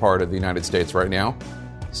major part of the United States right now.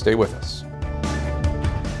 Stay with us.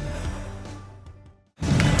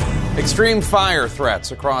 Extreme fire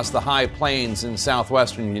threats across the high plains in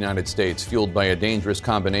southwestern United States, fueled by a dangerous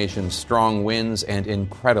combination of strong winds and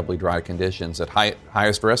incredibly dry conditions. At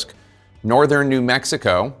highest risk, northern New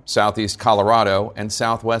Mexico, southeast Colorado, and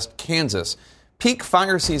southwest Kansas. Peak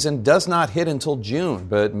fire season does not hit until June,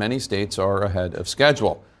 but many states are ahead of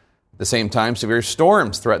schedule. At the same time, severe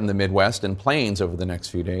storms threaten the Midwest and plains over the next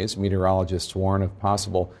few days. Meteorologists warn of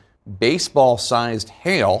possible baseball-sized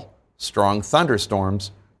hail, strong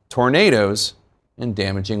thunderstorms, tornadoes, and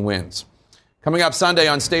damaging winds. Coming up Sunday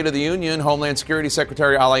on State of the Union, Homeland Security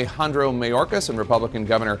Secretary Alejandro Mayorkas and Republican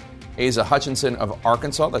Governor Asa Hutchinson of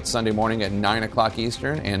Arkansas. That's Sunday morning at 9 o'clock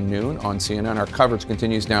Eastern and noon on CNN. Our coverage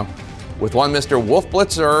continues now with one Mr. Wolf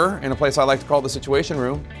Blitzer in a place I like to call the Situation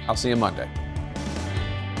Room. I'll see you Monday.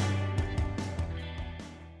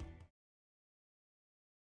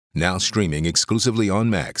 Now streaming exclusively on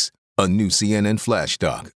Max. A new CNN Flash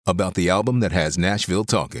doc about the album that has Nashville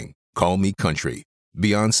talking. Call Me Country.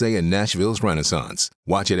 Beyonce and Nashville's Renaissance.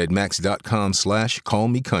 Watch it at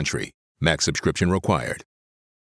max.com/callmecountry. Max subscription required.